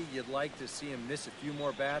ideally you'd like to see him miss a few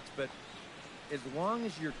more bats, but as long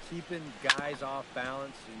as you're keeping guys off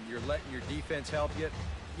balance and you're letting your defense help you,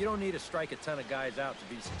 you don't need to strike a ton of guys out to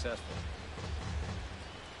be successful.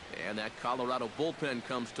 And that Colorado bullpen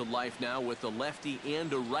comes to life now with a lefty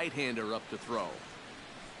and a right-hander up to throw.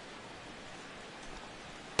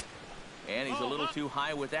 And he's a little too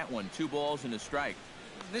high with that one. 2 balls and a strike.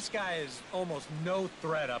 This guy is almost no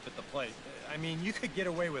threat up at the plate. I mean, you could get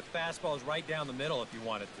away with fastballs right down the middle if you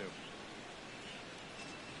wanted to.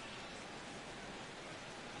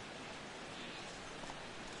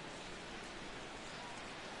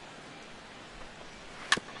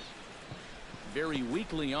 Very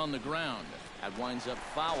weakly on the ground. That winds up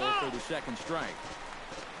foul for the second strike.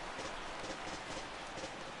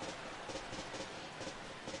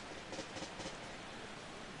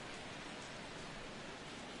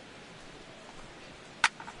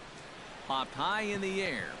 Popped high in the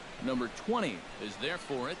air. Number 20 is there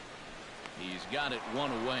for it. He's got it one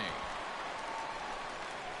away.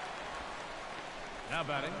 Now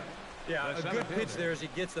batting. Yeah, The a good seventh pitch hitter, there as he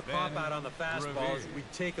gets the pop Ben out on the fastball as Revere. we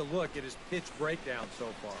take a look at his pitch breakdown so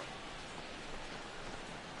far.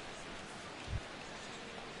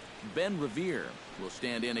 Ben Revere will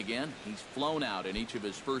stand in again. He's flown out in each of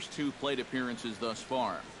his first 2 plate appearances thus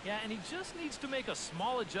far. Yeah, and he just needs to make a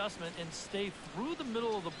small adjustment and stay through the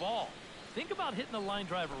middle of the ball. Think about hitting a line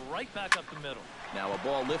driver right back up the middle. Now a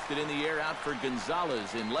ball lifted in the air out for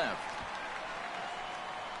Gonzalez in left.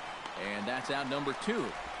 And that's out number 2.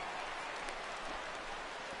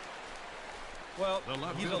 Well, The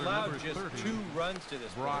left he's fielder, allowed number just 30, 2 runs to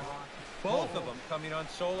this Brock point. Both Holt. of them coming on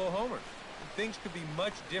solo homers. Things could be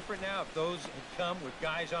much different now if those had come with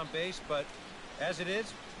guys on base, but as it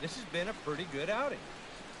is, this has been a pretty good outing.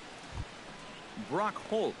 Brock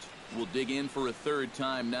Holt will dig in for a 3rd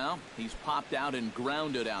time now. He's popped out and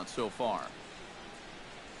grounded out so far.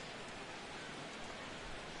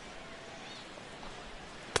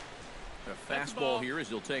 The fastball here as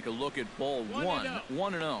he'll take a look at ball 1.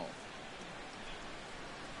 1-0.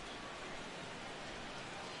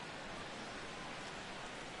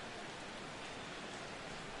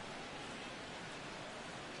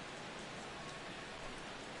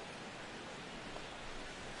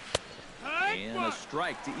 And a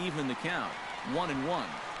strike to even the count. 1-1.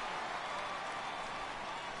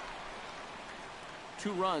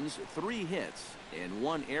 2 runs, 3 hits, and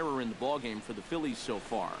 1 error in the ballgame for the Phillies so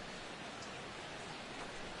far.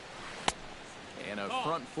 And a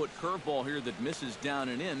front foot curveball here that misses down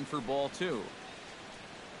and in for ball 2.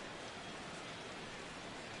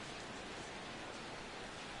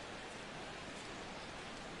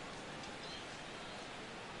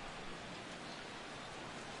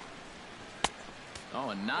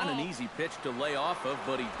 Oh, and not an easy pitch to lay off of,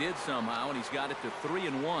 but he did somehow, and he's got it to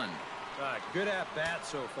 3-1. Good at bat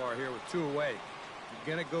so far here with 2 away.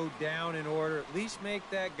 You're going to go down in order. At least make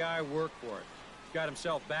that guy work for it. He's got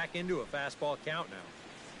himself back into a fastball count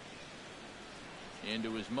now.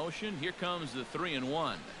 Into his motion. Here comes the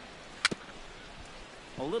 3-1.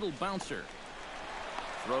 A little bouncer.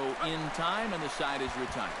 Throw in time, and the side is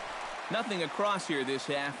retired. Nothing across here this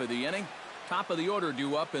half of the inning. Top of the order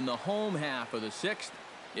due up in the home half of the 6th.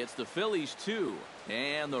 It's the Phillies 2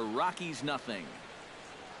 and the Rockies nothing.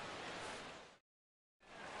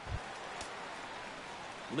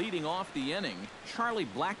 Leading off the inning, Charlie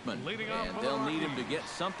Blackmon. Leading off And for they'll the need him to Rockies, get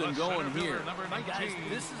something the going center here. fielder, number My guys, 19,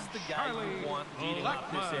 this is the guy Charlie you want leading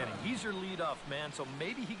off this Blackmon. inning. He's your leadoff man, so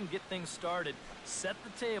maybe he can get things started, set the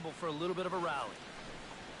table for a little bit of a rally.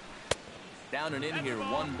 Down and in here,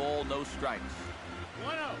 1 ball, no strikes.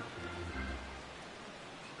 1-0.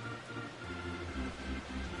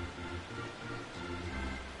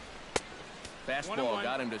 Fastball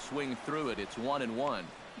got him to swing through it. It's 1-1.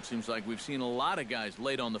 It seems like we've seen a lot of guys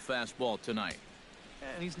late on the fastball tonight.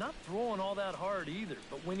 And he's not throwing all that hard either,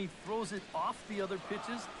 but when he throws it off the other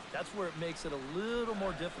pitches, that's where it makes it a little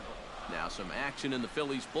more difficult. Now some action in the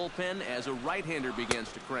Phillies bullpen as a right-hander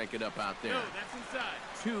begins to crank it up out there. No, that's inside.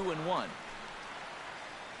 2-1.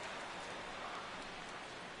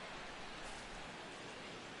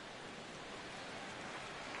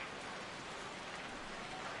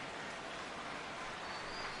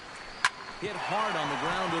 Hit hard on the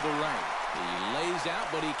ground to the right. He lays out,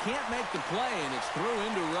 but he can't make the play, and it's through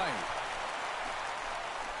into right.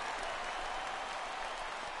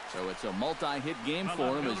 So it's a multi-hit game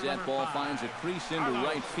for him as that ball finds a crease into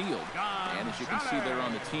right field. And as you can see there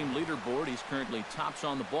on the team leaderboard, he's currently tops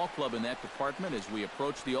on the ball club in that department as we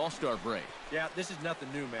approach the All-Star break. Yeah, this is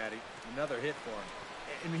nothing new, Matty. Another hit for him.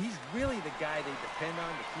 I mean, he's really the guy they depend on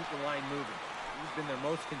to keep the line moving. He's been their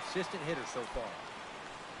most consistent hitter so far.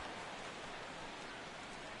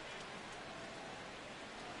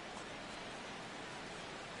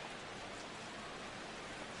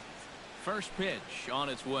 First pitch on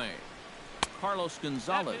its way. Carlos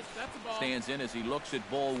Gonzalez That's a ball. stands in as he looks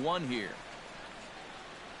at ball 1 here.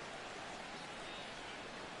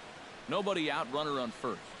 Nobody out, runner on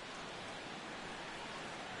first.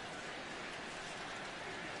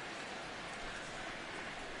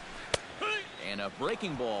 And a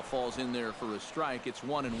breaking ball falls in there for a strike. It's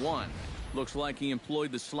 1-1. Looks like he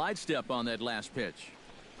employed the slide step on that last pitch.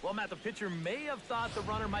 Well, Matt, the pitcher may have thought the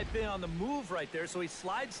runner might be on the move right there, so he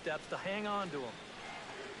slide steps to hang on to him.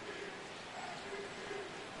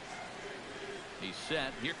 He's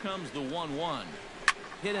set. Here comes the 1-1.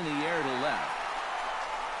 Hit in the air to left.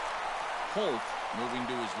 Holt moving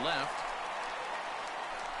to his left.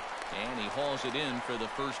 And he hauls it in for the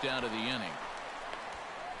first out of the inning.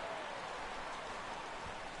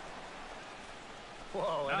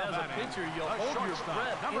 Whoa, and as a pitcher, you'll hold your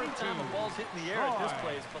breath anytime a ball's hitting the air at this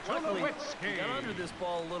place. But luckily, he got under this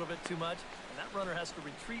ball a little bit too much, and that runner has to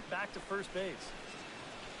retreat back to first base.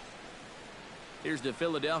 Here's the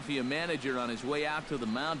Philadelphia manager on his way out to the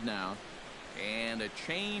mound now. And a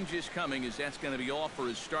change is coming, as that's going to be all for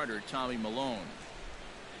his starter, Tommy Milone.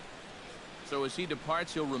 So as he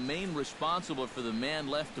departs, he'll remain responsible for the man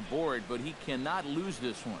left aboard, but he cannot lose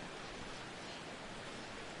this one.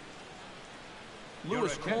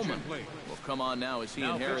 Lewis Coleman will come on now as he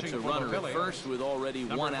inherits a runner at first with already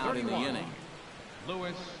one out in the inning.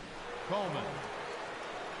 Lewis Coleman.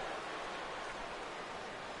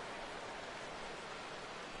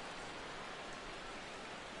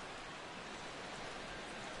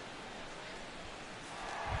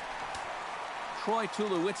 Troy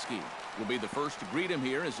Tulowitzki will be the first to greet him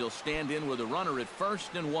here as he'll stand in with a runner at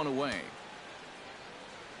first and one away.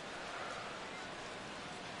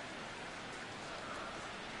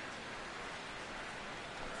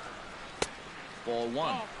 Ball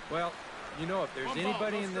one. Well, you know, if there's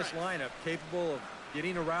anybody in this lineup capable of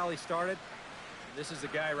getting a rally started, this is the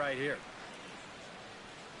guy right here.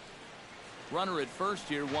 Runner at first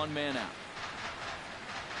here, one man out.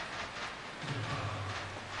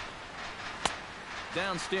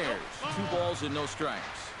 Downstairs, 2 balls and no strikes.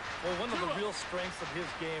 Well, one of the real strengths of his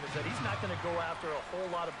game is that he's not going to go after a whole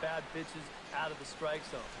lot of bad pitches out of the strike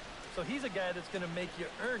zone. So he's a guy that's going to make you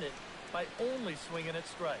earn it by only swinging at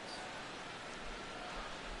strikes.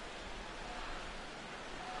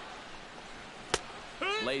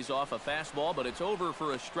 Lays off a fastball, but it's over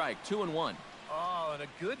for a strike. 2-1. Oh, and a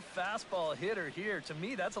good fastball hitter here. To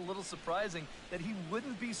me, that's a little surprising that he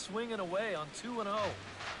wouldn't be swinging away on 2-0.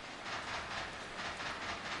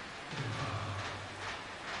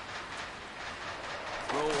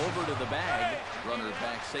 Throw over to the bag. Runner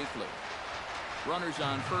back safely. Runners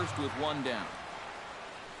on first with one down.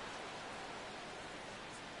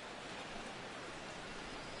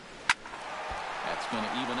 That's going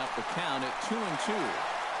to even up the count at 2-2.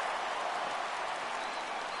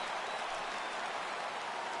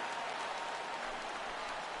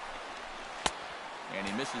 And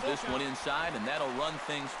he misses this one inside, and that'll run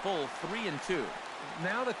things full. 3-2.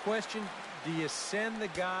 Now the question, do you send the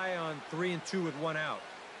guy on 3-2 with one out?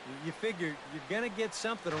 You figure you're going to get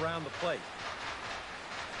something around the plate.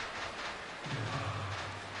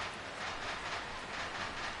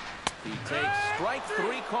 He takes strike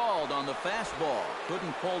 3 called on the fastball.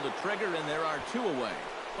 Couldn't pull the trigger, and there are 2 away.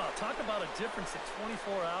 Wow, talk about a difference at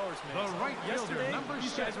 24 hours, man. The right fielder, Yesterday, number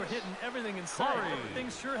these guys 6, were hitting everything in sight. Corey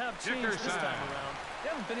Things sure have changed this time around. They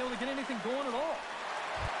haven't been able to get anything going at all.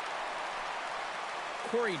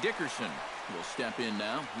 Corey Dickerson will step in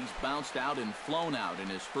now. He's bounced out and flown out in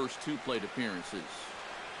his first 2 plate appearances.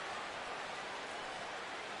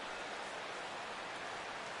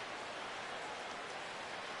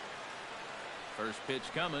 First pitch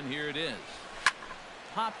coming. Here it is.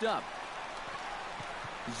 Popped up.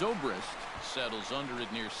 Zobrist settles under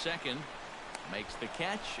it near second. Makes the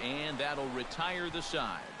catch, and that'll retire the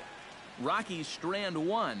side. Rockies strand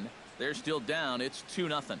 1. They're still down. It's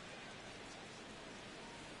 2-0.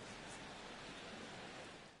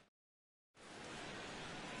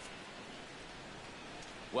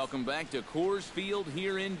 Welcome back to Coors Field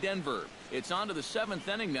here in Denver. It's on to the 7th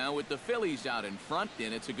inning now with the Phillies out in front,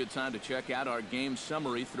 and it's a good time to check out our game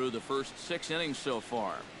summary through the first 6 innings so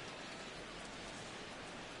far.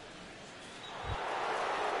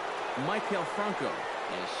 Michael Franco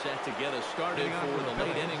is set to get us started for the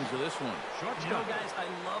late innings of this one. You know, guys, I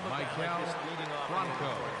love a guy like this leading off.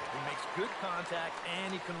 Franco. He makes good contact,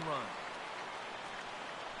 and he can run.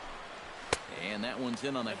 And that one's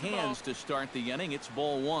in on the hands to start the inning. It's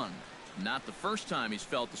ball 1. Not the first time he's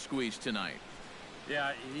felt the squeeze tonight.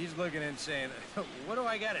 Yeah, he's looking and saying, what do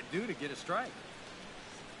I got to do to get a strike?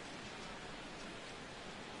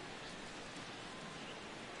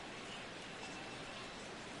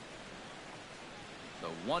 The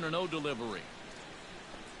 1-0 delivery.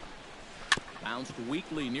 Bounced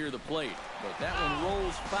weakly near the plate, but that one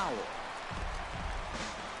rolls foul.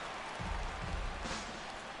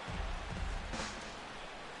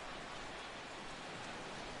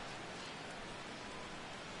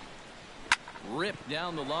 Ripped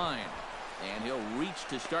down the line, and he'll reach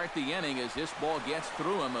to start the inning as this ball gets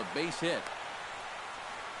through him. A base hit.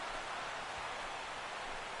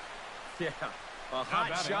 Yeah, a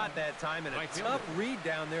hot shot that time, and a tough read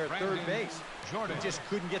down there at third base. He just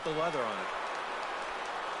couldn't get the leather on it.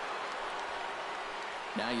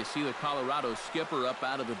 Now you see the Colorado skipper up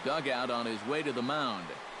out of the dugout on his way to the mound.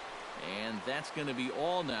 And that's going to be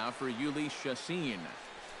all now for Jhoulys Chacín.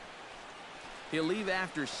 He'll leave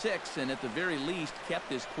after 6 and at the very least kept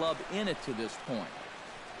his club in it to this point.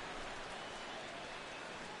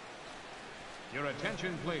 Your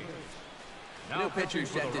attention, please. New pitcher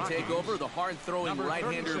set to take over, the hard-throwing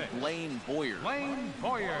right-hander Blaine Boyer. Blaine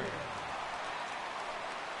Boyer.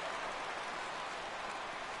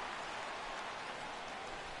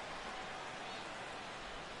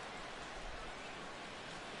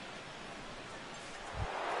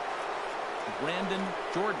 Brandon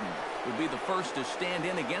Jordan will be the first to stand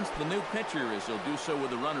in against the new pitcher, as he'll do so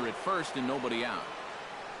with a runner at first and nobody out.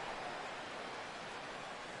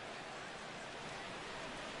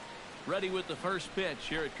 Ready with the first pitch.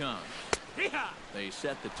 Here it comes. They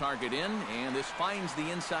set the target in, and this finds the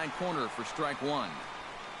inside corner for strike 1.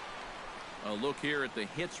 A look here at the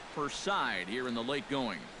hits per side here in the late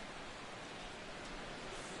going.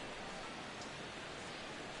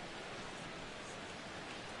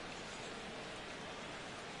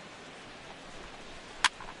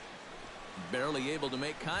 Barely able to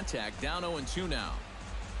make contact. Down 0-2 now.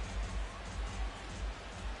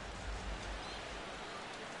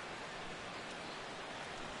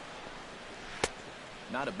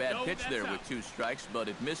 Not a bad pitch there with 2 strikes, but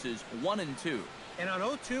it misses 1-2. And on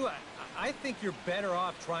 0-2, I think you're better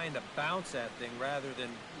off trying to bounce that thing rather than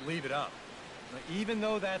leave it up. Even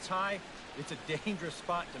though that's high, it's a dangerous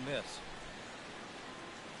spot to miss.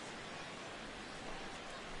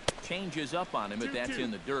 Changes up on him, but that's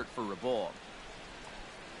in the dirt for a ball.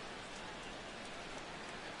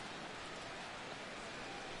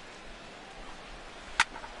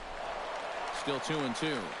 Still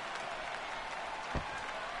 2-2.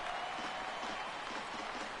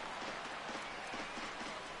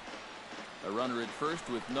 A runner at first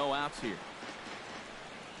with no outs here.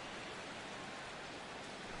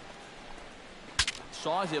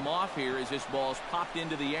 Saws him off here as this ball's popped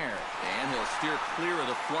into the air. And he'll steer clear of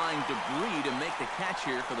the flying debris to make the catch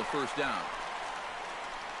here for the first down.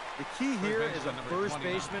 The key here is a first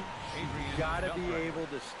baseman. You've got to be able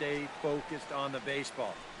to stay focused on the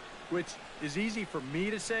baseball, which is easy for me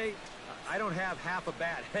to say. I don't have half a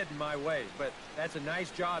bat heading my way, but that's a nice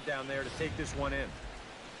job down there to take this one in.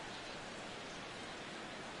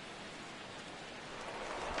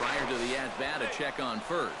 Prior to the at-bat, a check on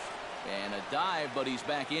first. And a dive, but he's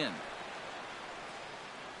back in.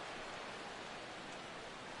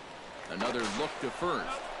 Another look to first.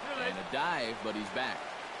 And a dive, but he's back.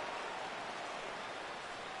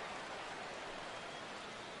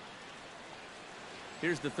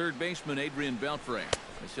 Here's the third baseman, Adrian Beltre.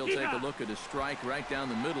 As he'll take a look at a strike right down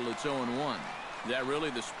the middle. It's 0-1. Is that really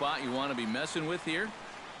the spot you want to be messing with here?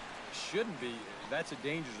 Shouldn't be. That's a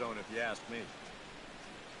danger zone if you ask me.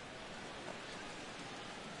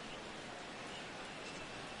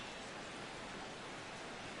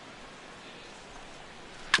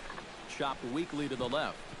 Chopped weakly to the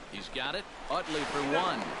left. He's got it. Utley for 1.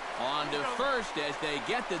 On to first as they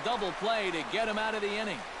get the double play to get him out of the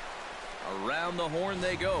inning. Around the horn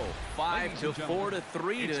they go.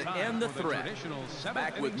 5-4-3 to end the threat.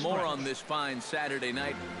 Back with more on this fine Saturday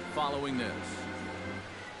night following this.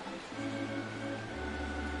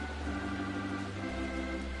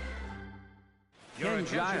 Ken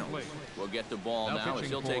Giles will get the ball now as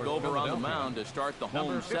he'll take over on the mound to start the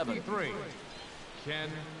home 7th. Ken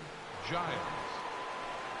Giles.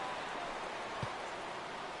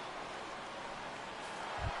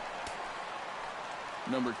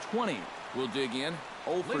 Number 20 will dig in.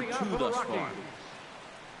 0 for 2 thus far.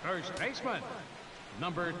 First baseman,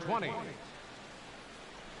 number 20.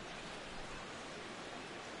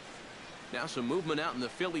 Now some movement out in the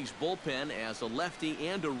Phillies bullpen as a lefty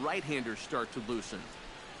and a right-hander start to loosen.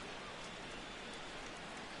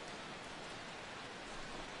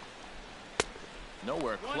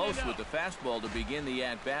 Nowhere close with the fastball to begin the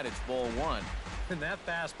at-bat. It's ball 1. And that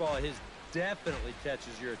fastball of his definitely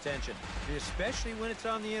catches your attention, especially when it's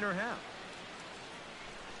on the inner half.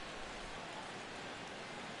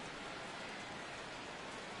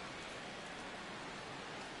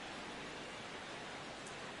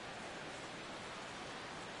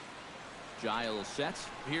 Giles sets.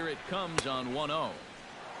 Here it comes on 1-0.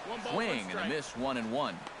 Swing and a miss,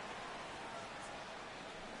 1-1.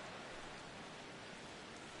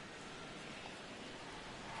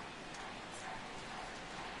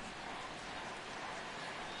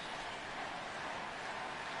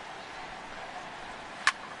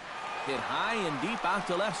 Hit high and deep out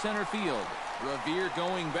to left center field. Revere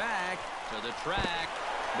going back to the track,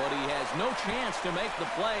 but he has no chance to make the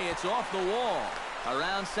play. It's off the wall.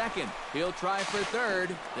 Around second. He'll try for third.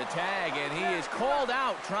 The tag, and he is called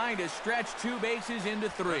out trying to stretch 2 bases into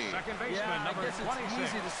 3. Second baseman, Yeah, I number guess it's 26.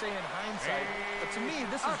 easy to say in hindsight, but to me,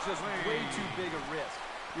 this is just way too big a risk.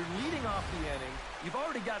 You're leading off the inning. You've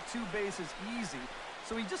already got 2 bases easy,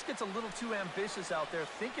 so he just gets a little too ambitious out there,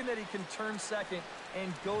 thinking that he can turn second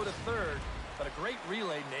and go to third, but a great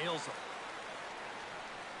relay nails him.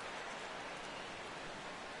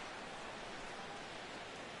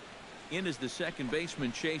 In is the second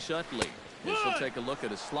baseman, Chase Utley. This will take a look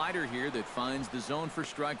at a slider here that finds the zone for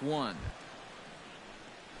strike 1.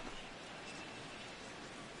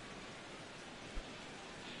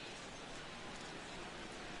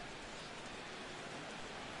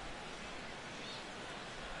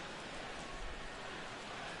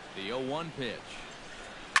 The 0-1 pitch.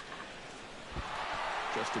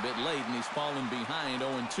 Just a bit late, and he's fallen behind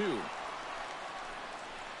 0-2.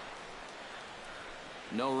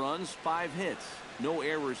 No runs, 5 hits. No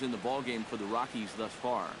errors in the ballgame for the Rockies thus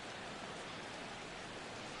far.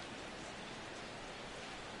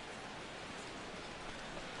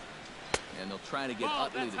 And they'll try to get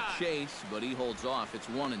Utley to chase, but he holds off. It's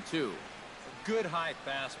 1-2. A good high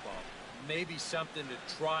fastball. Maybe something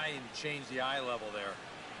to try and change the eye level there.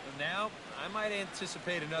 But now, I might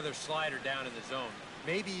anticipate another slider down in the zone.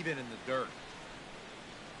 Maybe even in the dirt.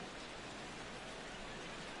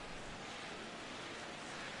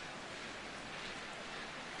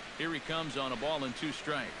 Here he comes on a ball and 2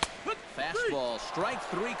 strikes. Fastball, strike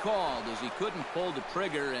 3 called as he couldn't pull the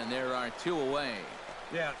trigger, and there are 2 away.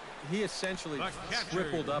 Yeah, he essentially The catcher,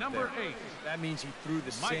 tripled up number there. 8. That means he threw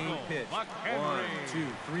the same Michael pitch McHenry. 1, 2,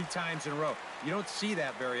 3 times in a row. You don't see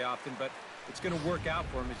that very often, but it's going to work out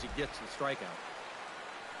for him as he gets the strikeout.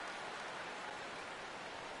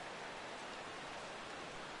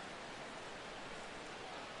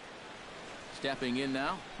 Stepping in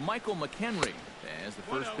now, Michael McHenry. As the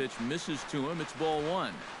first pitch misses to him, it's ball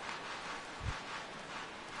 1.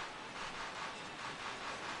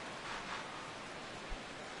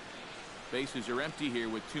 Bases are empty here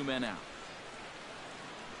with 2 men out.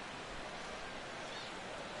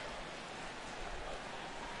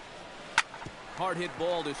 Hard hit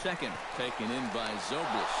ball to second, taken in by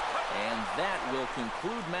Zobrist. And that will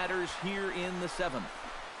conclude matters here in the 7th.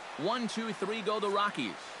 1, 2, 3 go the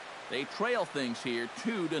Rockies. They trail things here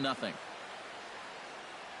 2-0.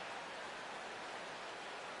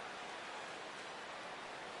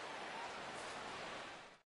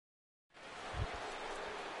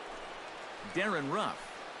 Darren Ruff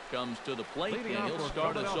comes to the plate, Leading and off he'll for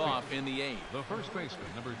start us Philadelphia, off in the 8th. The first baseman,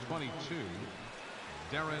 number 22,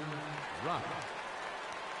 Darren Ruff.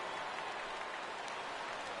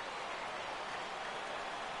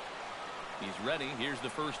 He's ready. Here's the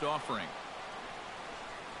first offering.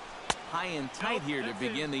 High and tight here to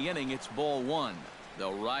begin the inning. It's ball 1.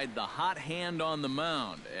 They'll ride the hot hand on the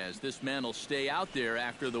mound, as this man will stay out there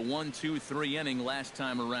after the 1-2-3 inning last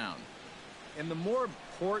time around. And the more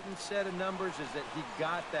important set of numbers is that he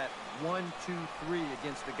got that 1, 2, 3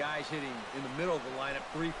 against the guys hitting in the middle of the lineup,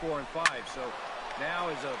 3, 4, and 5. So now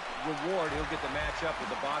as a reward, he'll get to match up with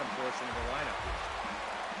the bottom portion of the lineup.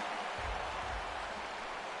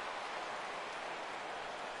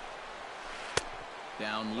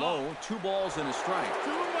 Down low, 2 balls and a strike.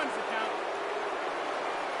 2-1's the count.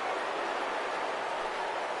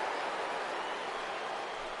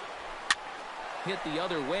 Hit the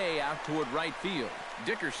other way out toward right field.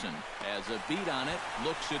 Dickerson has a beat on it,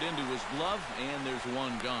 looks it into his glove, and there's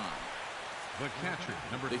 1 gone. The catcher,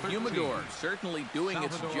 number The 13, Humidor certainly doing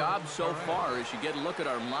its Salvador job so Perez. far. As you get a look at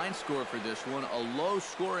our line score for this one, a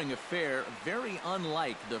low-scoring affair, very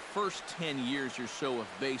unlike the first 10 years or so of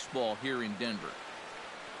baseball here in Denver.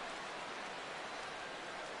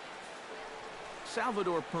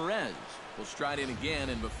 Salvador Perez will stride in again,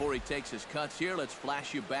 and before he takes his cuts here, let's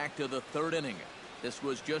flash you back to the 3rd inning. This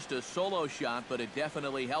was just a solo shot, but it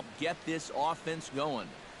definitely helped get this offense going.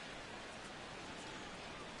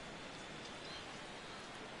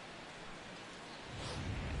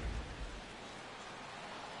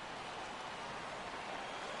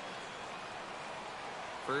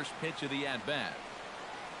 First pitch of the at-bat.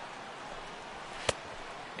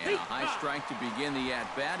 And a high strike to begin the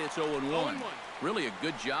at-bat. It's 0-1. Really a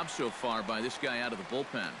good job so far by this guy out of the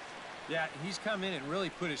bullpen. Yeah, he's come in and really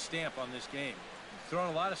put his stamp on this game. He's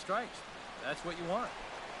thrown a lot of strikes. That's what you want.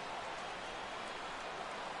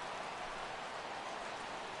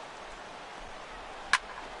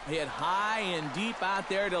 Hit high and deep out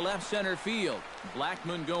there to left center field.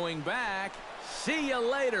 Blackmon going back. See you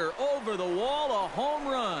later. Over the wall, a home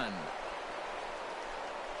run.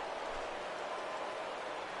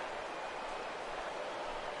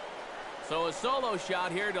 So a solo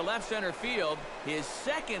shot here to left center field, his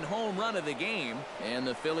second home run of the game, and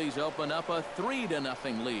the Phillies open up a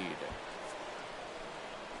 3-0 lead.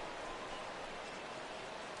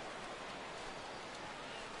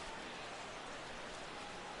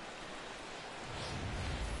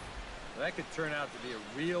 That could turn out to be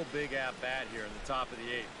a real big at-bat here in the top of the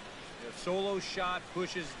 8th. The solo shot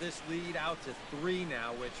pushes this lead out to 3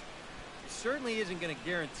 now, which certainly isn't going to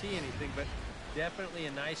guarantee anything, but definitely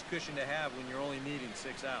a nice cushion to have when you're only needing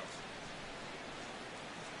 6 outs.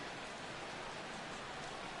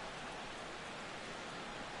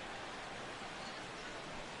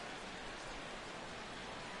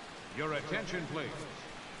 Your attention, please.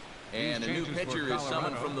 And a new pitcher is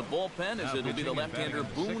summoned from the bullpen as it'll be the left-hander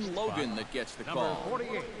Boone Logan that gets the call. Number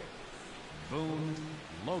 48, Boone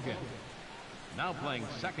Logan. Now playing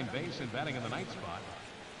second base and batting in the ninth spot.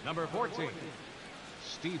 Number 14,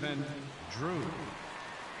 Stephen Drew.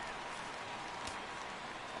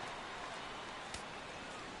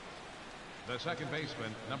 The second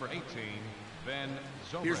baseman, number 18, Ben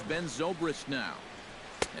Zobrist. Here's Ben Zobrist now,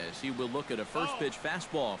 as he will look at a first pitch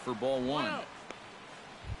fastball for ball 1.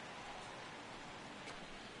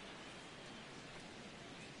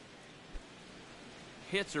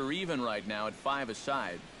 Hits are even right now at 5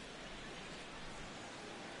 aside.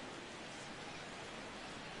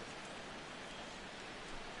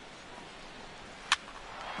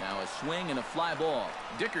 Now a swing and a fly ball.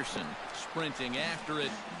 Dickerson sprinting after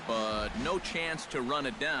it, but no chance to run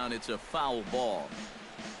it down. It's a foul ball.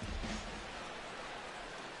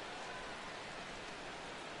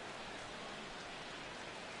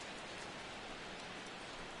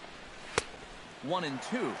 One and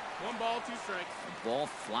two. 1 ball, 2 strikes. Ball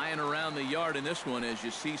flying around the yard in this one, as you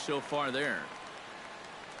see so far there.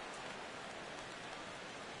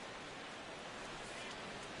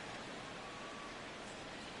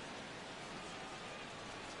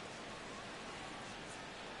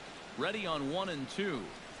 Ready on 1 and 2.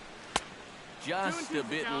 Just a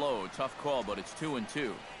bit low. Tough call, but it's 2 and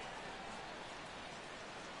 2.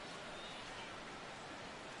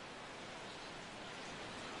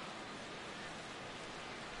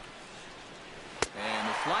 And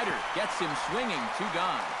the slider gets him swinging. 2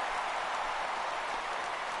 gone.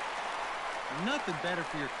 Nothing better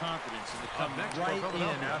for your confidence than to come right in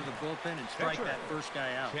out of the bullpen and strike that first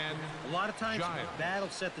guy out. A lot of times that'll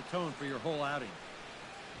set the tone for your whole outing.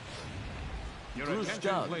 Drew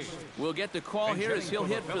Stubbs will get the call here as he'll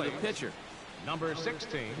hit for the pitcher. Number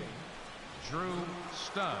 16, Drew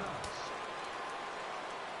Stubbs.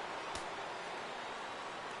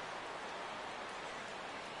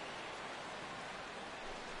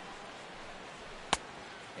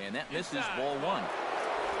 And that misses ball 1.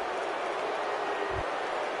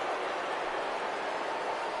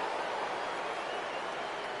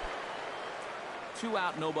 Two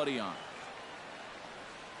out, nobody on.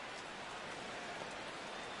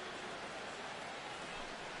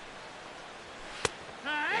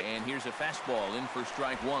 And here's a fastball in for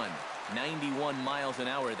strike 1. 91 miles an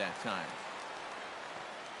hour that time.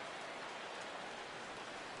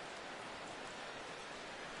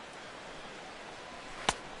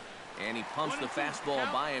 And he pumps the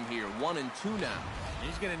fastball by him here. 1 and 2 now.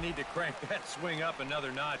 He's going to need to crank that swing up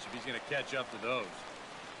another notch if he's going to catch up to those.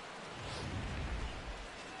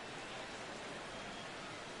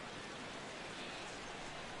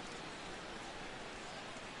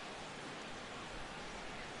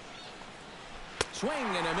 Swing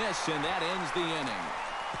and a miss, and that ends the inning.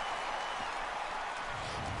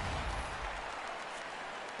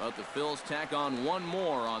 But the Phils tack on one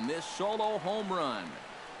more on this solo home run.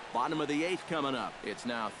 Bottom of the 8th coming up. It's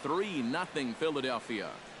now 3-0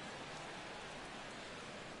 Philadelphia.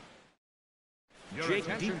 Jake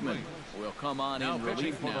Diekman will come on in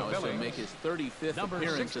relief now as he'll make his 35th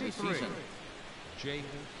appearance of the season. Jake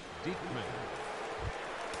Diekman.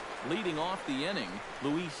 Leading off the inning,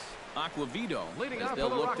 Luis Aquavito, as they'll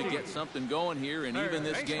look to get something going here and even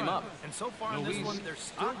this game up. And so far in this one, they're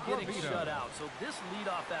still getting shut out. So this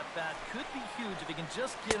leadoff at bat could be huge if he can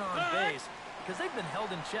just get on base, because they've been held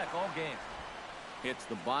in check all game. Hits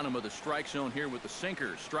the bottom of the strike zone here with the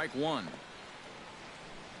sinker. Strike 1.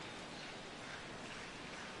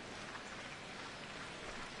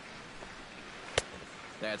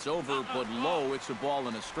 That's over, but low. It's a ball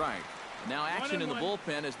and a strike. Now action in the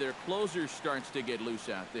bullpen as their closer starts to get loose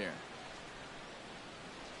out there.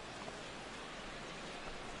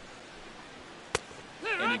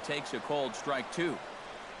 And he takes a cold strike 2.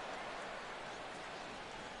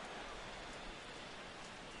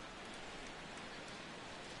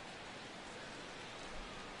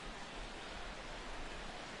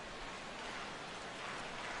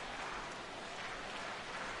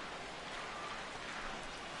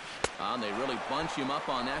 Well, and they really bunch him up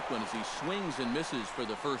on that one as he swings and misses for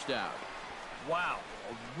the first out. Wow,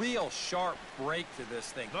 a real sharp break to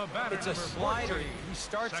this thing. It's a number slider. 14, He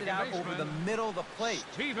starts it second out over the baseman, middle of the plate.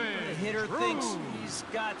 Stephen The hitter Drew. thinks he's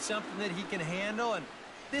got something that he can handle, and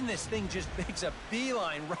then this thing just makes a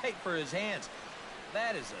beeline right for his hands.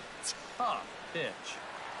 That is a tough pitch.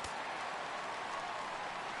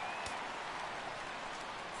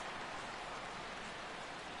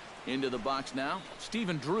 Into the box now,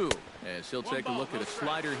 Stephen Drew, as he'll take a look at a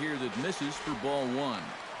slider here that misses for ball one.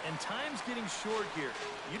 And time's getting short here.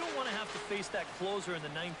 You don't want to have to face that closer in the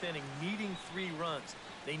ninth inning needing 3 runs.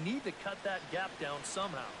 They need to cut that gap down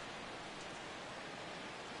somehow.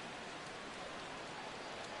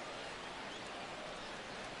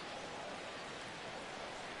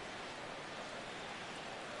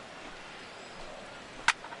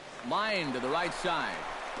 Line to the right side.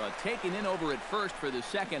 But taken in over at first for the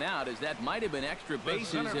second out, as that might have been extra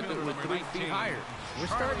bases if it were 3 feet higher. We're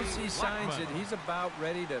starting to see signs that he's about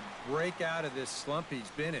ready to break out of this slump he's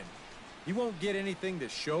been in. He won't get anything to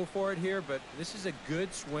show for it here, but this is a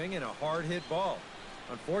good swing and a hard hit ball.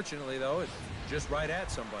 Unfortunately, though, it's just right at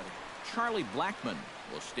somebody. Charlie Blackmon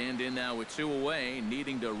will stand in now with 2 away,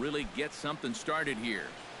 needing to really get something started here.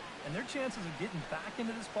 And their chances of getting back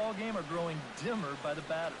into this ball game are growing dimmer by the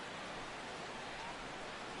batter.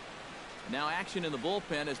 Now action in the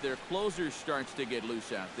bullpen as their closer starts to get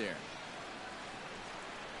loose out there.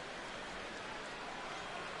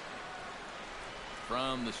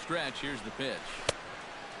 From the stretch, here's the pitch.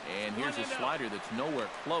 And here's a slider that's nowhere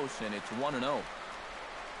close, and it's 1-0.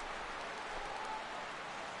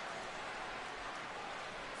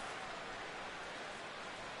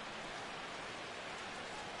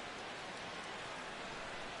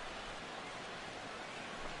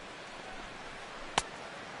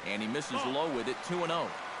 And he misses low with it, 2-0.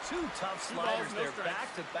 2 tough sliders there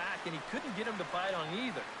back to back, and he couldn't get him to bite on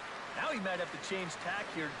either. Now he might have to change tack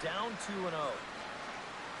here, down 2-0.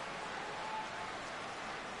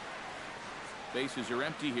 Bases are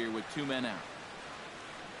empty here with 2 men out.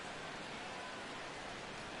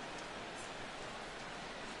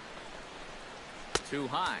 Too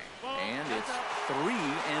high, and it's 3-0.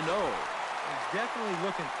 He's definitely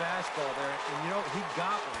looking fastball there, and you know, he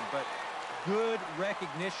got one, but good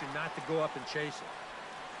recognition not to go up and chase it.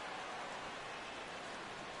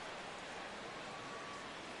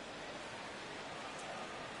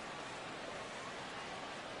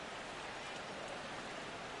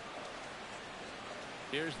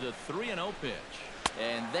 Here's the 3-0 pitch.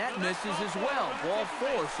 And that misses as well. Ball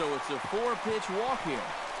 4, so it's a 4-pitch walk here.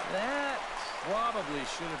 That probably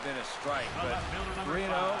should have been a strike, but 3-0,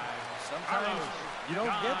 sometimes you don't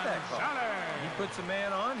get that call. He puts a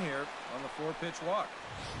man on here on the 4-pitch walk.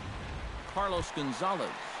 Carlos Gonzalez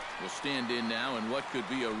will stand in now in what could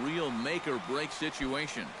be a real make-or-break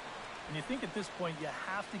situation. And you think at this point you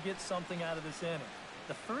have to get something out of this inning.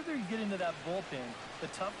 The further you get into that bullpen, the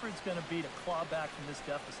tougher it's going to be to claw back from this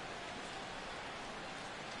deficit.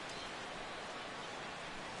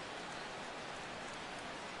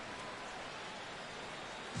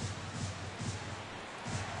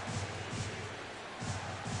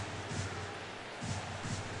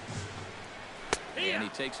 And he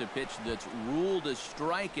takes a pitch that's ruled a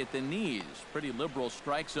strike at the knees. Pretty liberal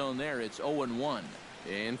strike zone there. It's 0-1.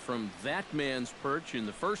 And from that man's perch in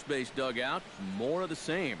the first base dugout, more of the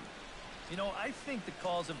same. You know, I think the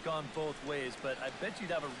calls have gone both ways, but I bet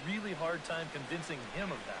you'd have a really hard time convincing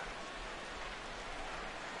him of that.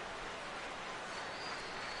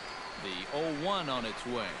 The 0-1 on its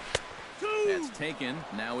way. That's taken.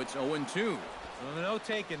 Now it's 0-2. Well, no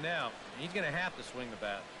taking now. He's going to have to swing the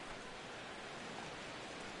bat.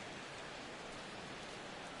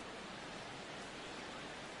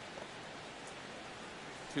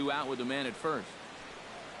 Two out with the man at first.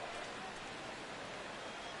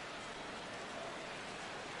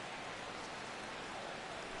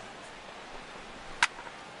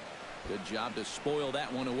 Good job to spoil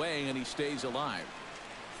that one away, and he stays alive.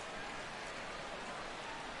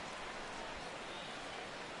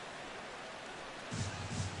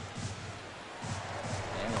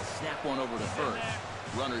 And he'll snap one over to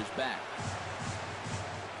first. Runner's back.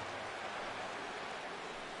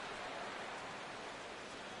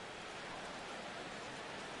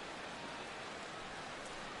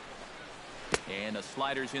 And a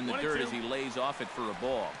slider's in the dirt as he lays off it for a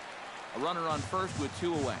ball. A runner on first with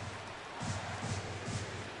 2 away.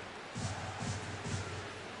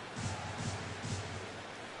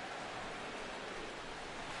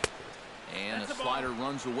 And a slider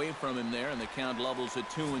runs away from him there, and the count levels at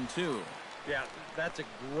 2-2. Yeah, that's a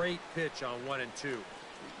great pitch on 1 and 2. He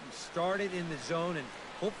started in the zone and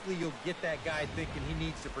Hopefully you'll get that guy thinking he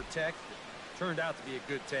needs to protect. It turned out to be a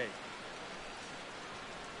good take.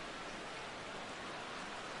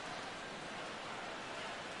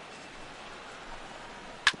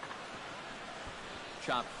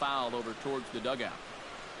 Chop foul over towards the dugout.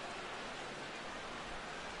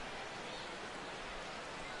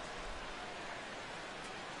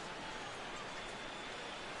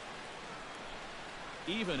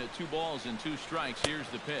 Even at 2 balls and 2 strikes, here's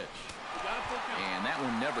the pitch. And that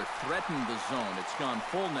one never threatened the zone. It's gone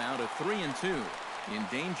full now to 3-2. In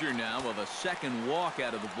danger now of a second walk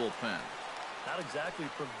out of the bullpen. Not exactly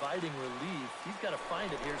providing relief. He's got to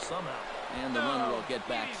find it here somehow. And the runner will get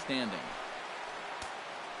back standing.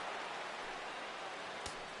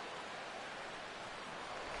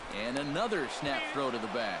 And another snap throw to the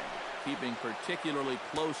bag. Keeping particularly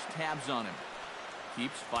close tabs on him.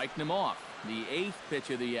 Keeps fighting him off. The 8th pitch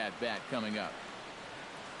of the at-bat coming up.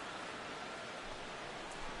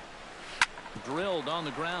 Drilled on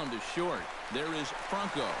the ground to short. There is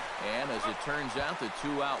Franco. And as it turns out, the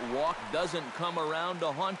 2-out walk doesn't come around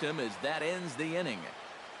to haunt him as that ends the inning.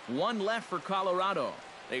 1 left for Colorado.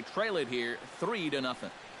 They trail it here 3-0.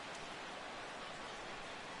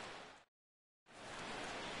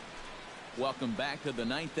 Welcome back to the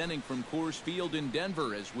 9th inning from Coors Field in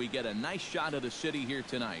Denver as we get a nice shot of the city here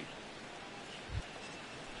tonight.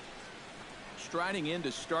 Striding in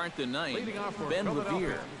to start the 9th, Ben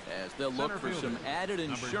Revere, as they'll look for some added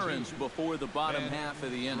insurance before the bottom half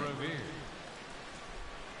of the inning.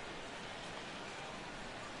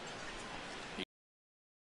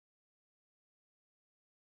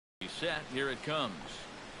 He's set. Here it comes.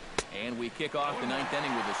 And we kick off the 9th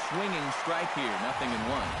inning with a swinging strike here.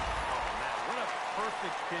 0-1.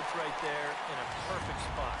 Perfect pitch right there in a perfect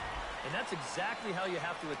spot. And that's exactly how you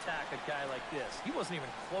have to attack a guy like this. He wasn't even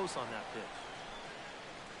close on that pitch.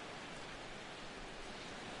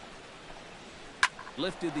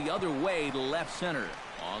 Lifted the other way to left center.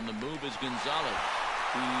 On the move is Gonzalez.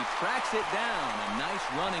 He tracks it down. A nice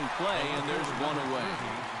running play, and there's one away.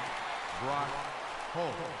 Brock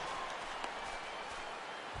Holt.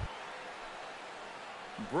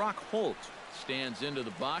 Brock Holt stands into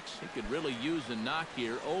the box. He could really use a knock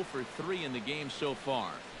here. 0 for 3 in the game so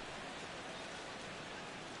far.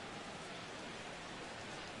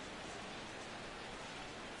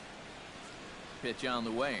 Pitch on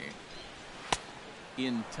the way.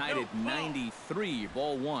 In tied at 93,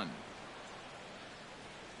 ball 1.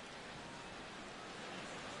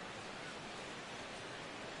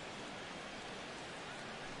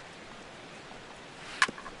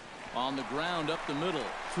 On the ground up the middle.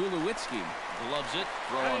 Tulowitzki gloves it.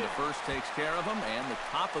 Throw on to first takes care of him. And the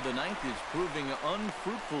top of the 9th is proving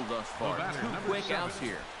unfruitful thus far. 2 quick outs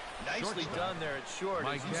here. Nicely done there at short.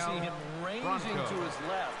 As you see him ranging to his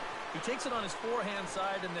left. He takes it on his forehand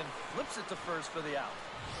side and then flips it to first for the out.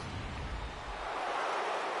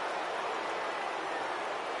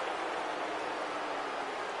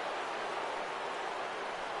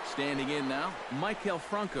 Standing in now, Maikel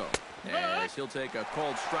Franco. As he'll take a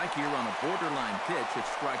called strike here on a borderline pitch at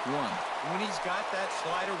strike 1. When he's got that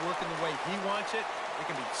slider working the way he wants it, it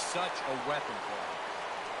can be such a weapon for him.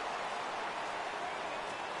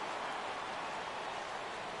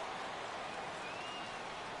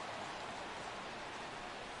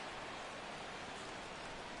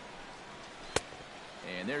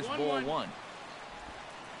 And there's ball 1.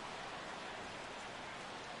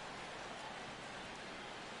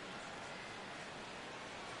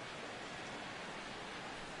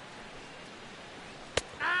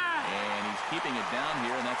 Keeping it down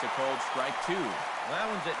here, and that's a called strike 2. Well, that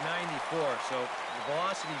one's at 94, so the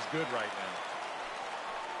velocity's good right now.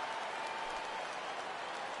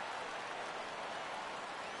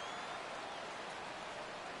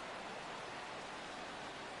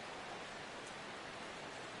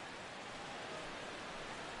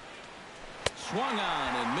 Swung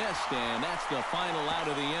on and missed, and that's the final out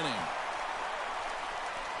of the inning.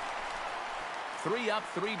 3 up,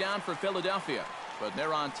 3 down for Philadelphia. But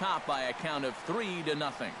they're on top by a count of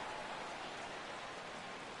 3-0.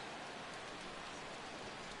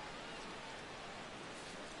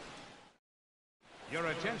 Your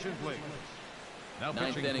attention, please. Now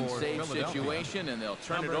 9th pitching inning for save Philadelphia. situation, and they'll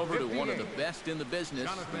turn it over to one of the best in the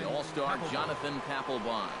business, the all-star Jonathan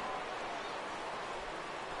Papelbon.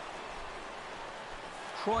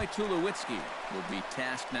 Troy Tulowitzki will be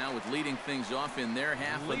tasked now with leading things off in their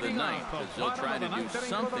half of the 9th, as they'll try to do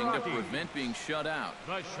something to prevent being shut out.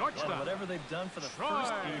 The shortstop. Well, whatever they've done for the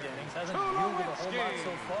first 8 innings hasn't yielded a whole lot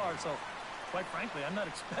so far, so quite frankly, I'm not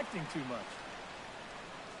expecting too much.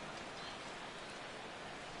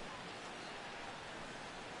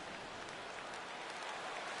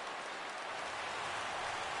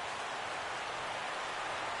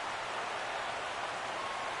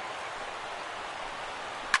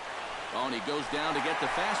 Oh, and he goes down to get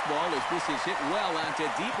the fastball as this is hit well onto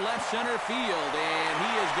deep left center field. And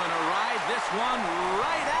he is going to ride this one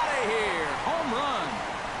right out of here. Home run.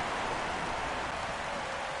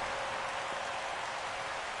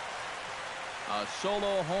 A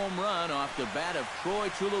solo home run off the bat of Troy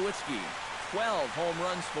Tulowitzki. 12 home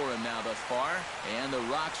runs for him now thus far. And the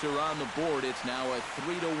Rocks are on the board. It's now a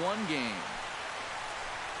 3-1 game.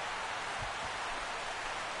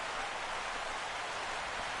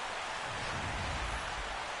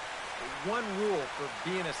 One rule for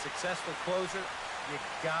being a successful closer, you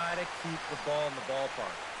gotta keep the ball in the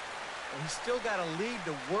ballpark. And he's still got a lead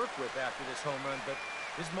to work with after this home run, but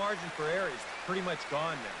his margin for error is pretty much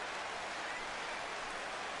gone now.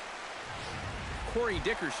 Corey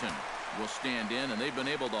Dickerson will stand in, and they've been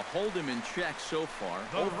able to hold him in check so far.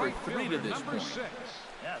 The 0 for right 3 to this number point. 6.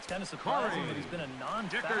 Yeah, it's kind of surprising Corey that he's been a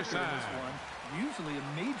non-factor in this Dickerson. one. Usually a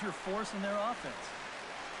major force in their offense.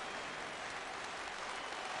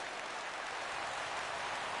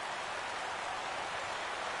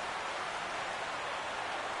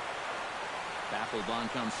 Papelbon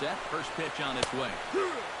comes set. First pitch on its way.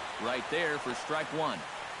 Right there for strike one.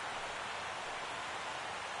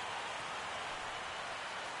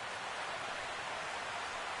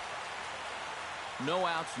 No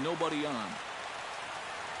outs, nobody on.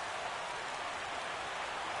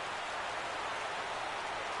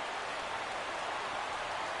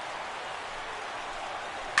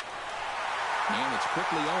 And it's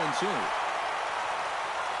quickly 0-2.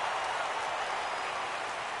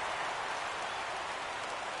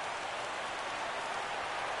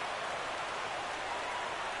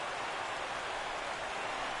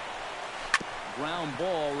 Ground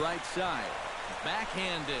ball right side.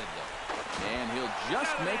 Backhanded. And he'll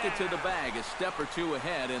just make it to the bag a step or two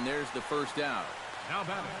ahead, and there's the first out. Now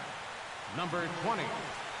batting, number 20.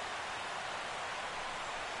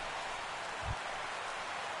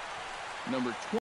 Number 20.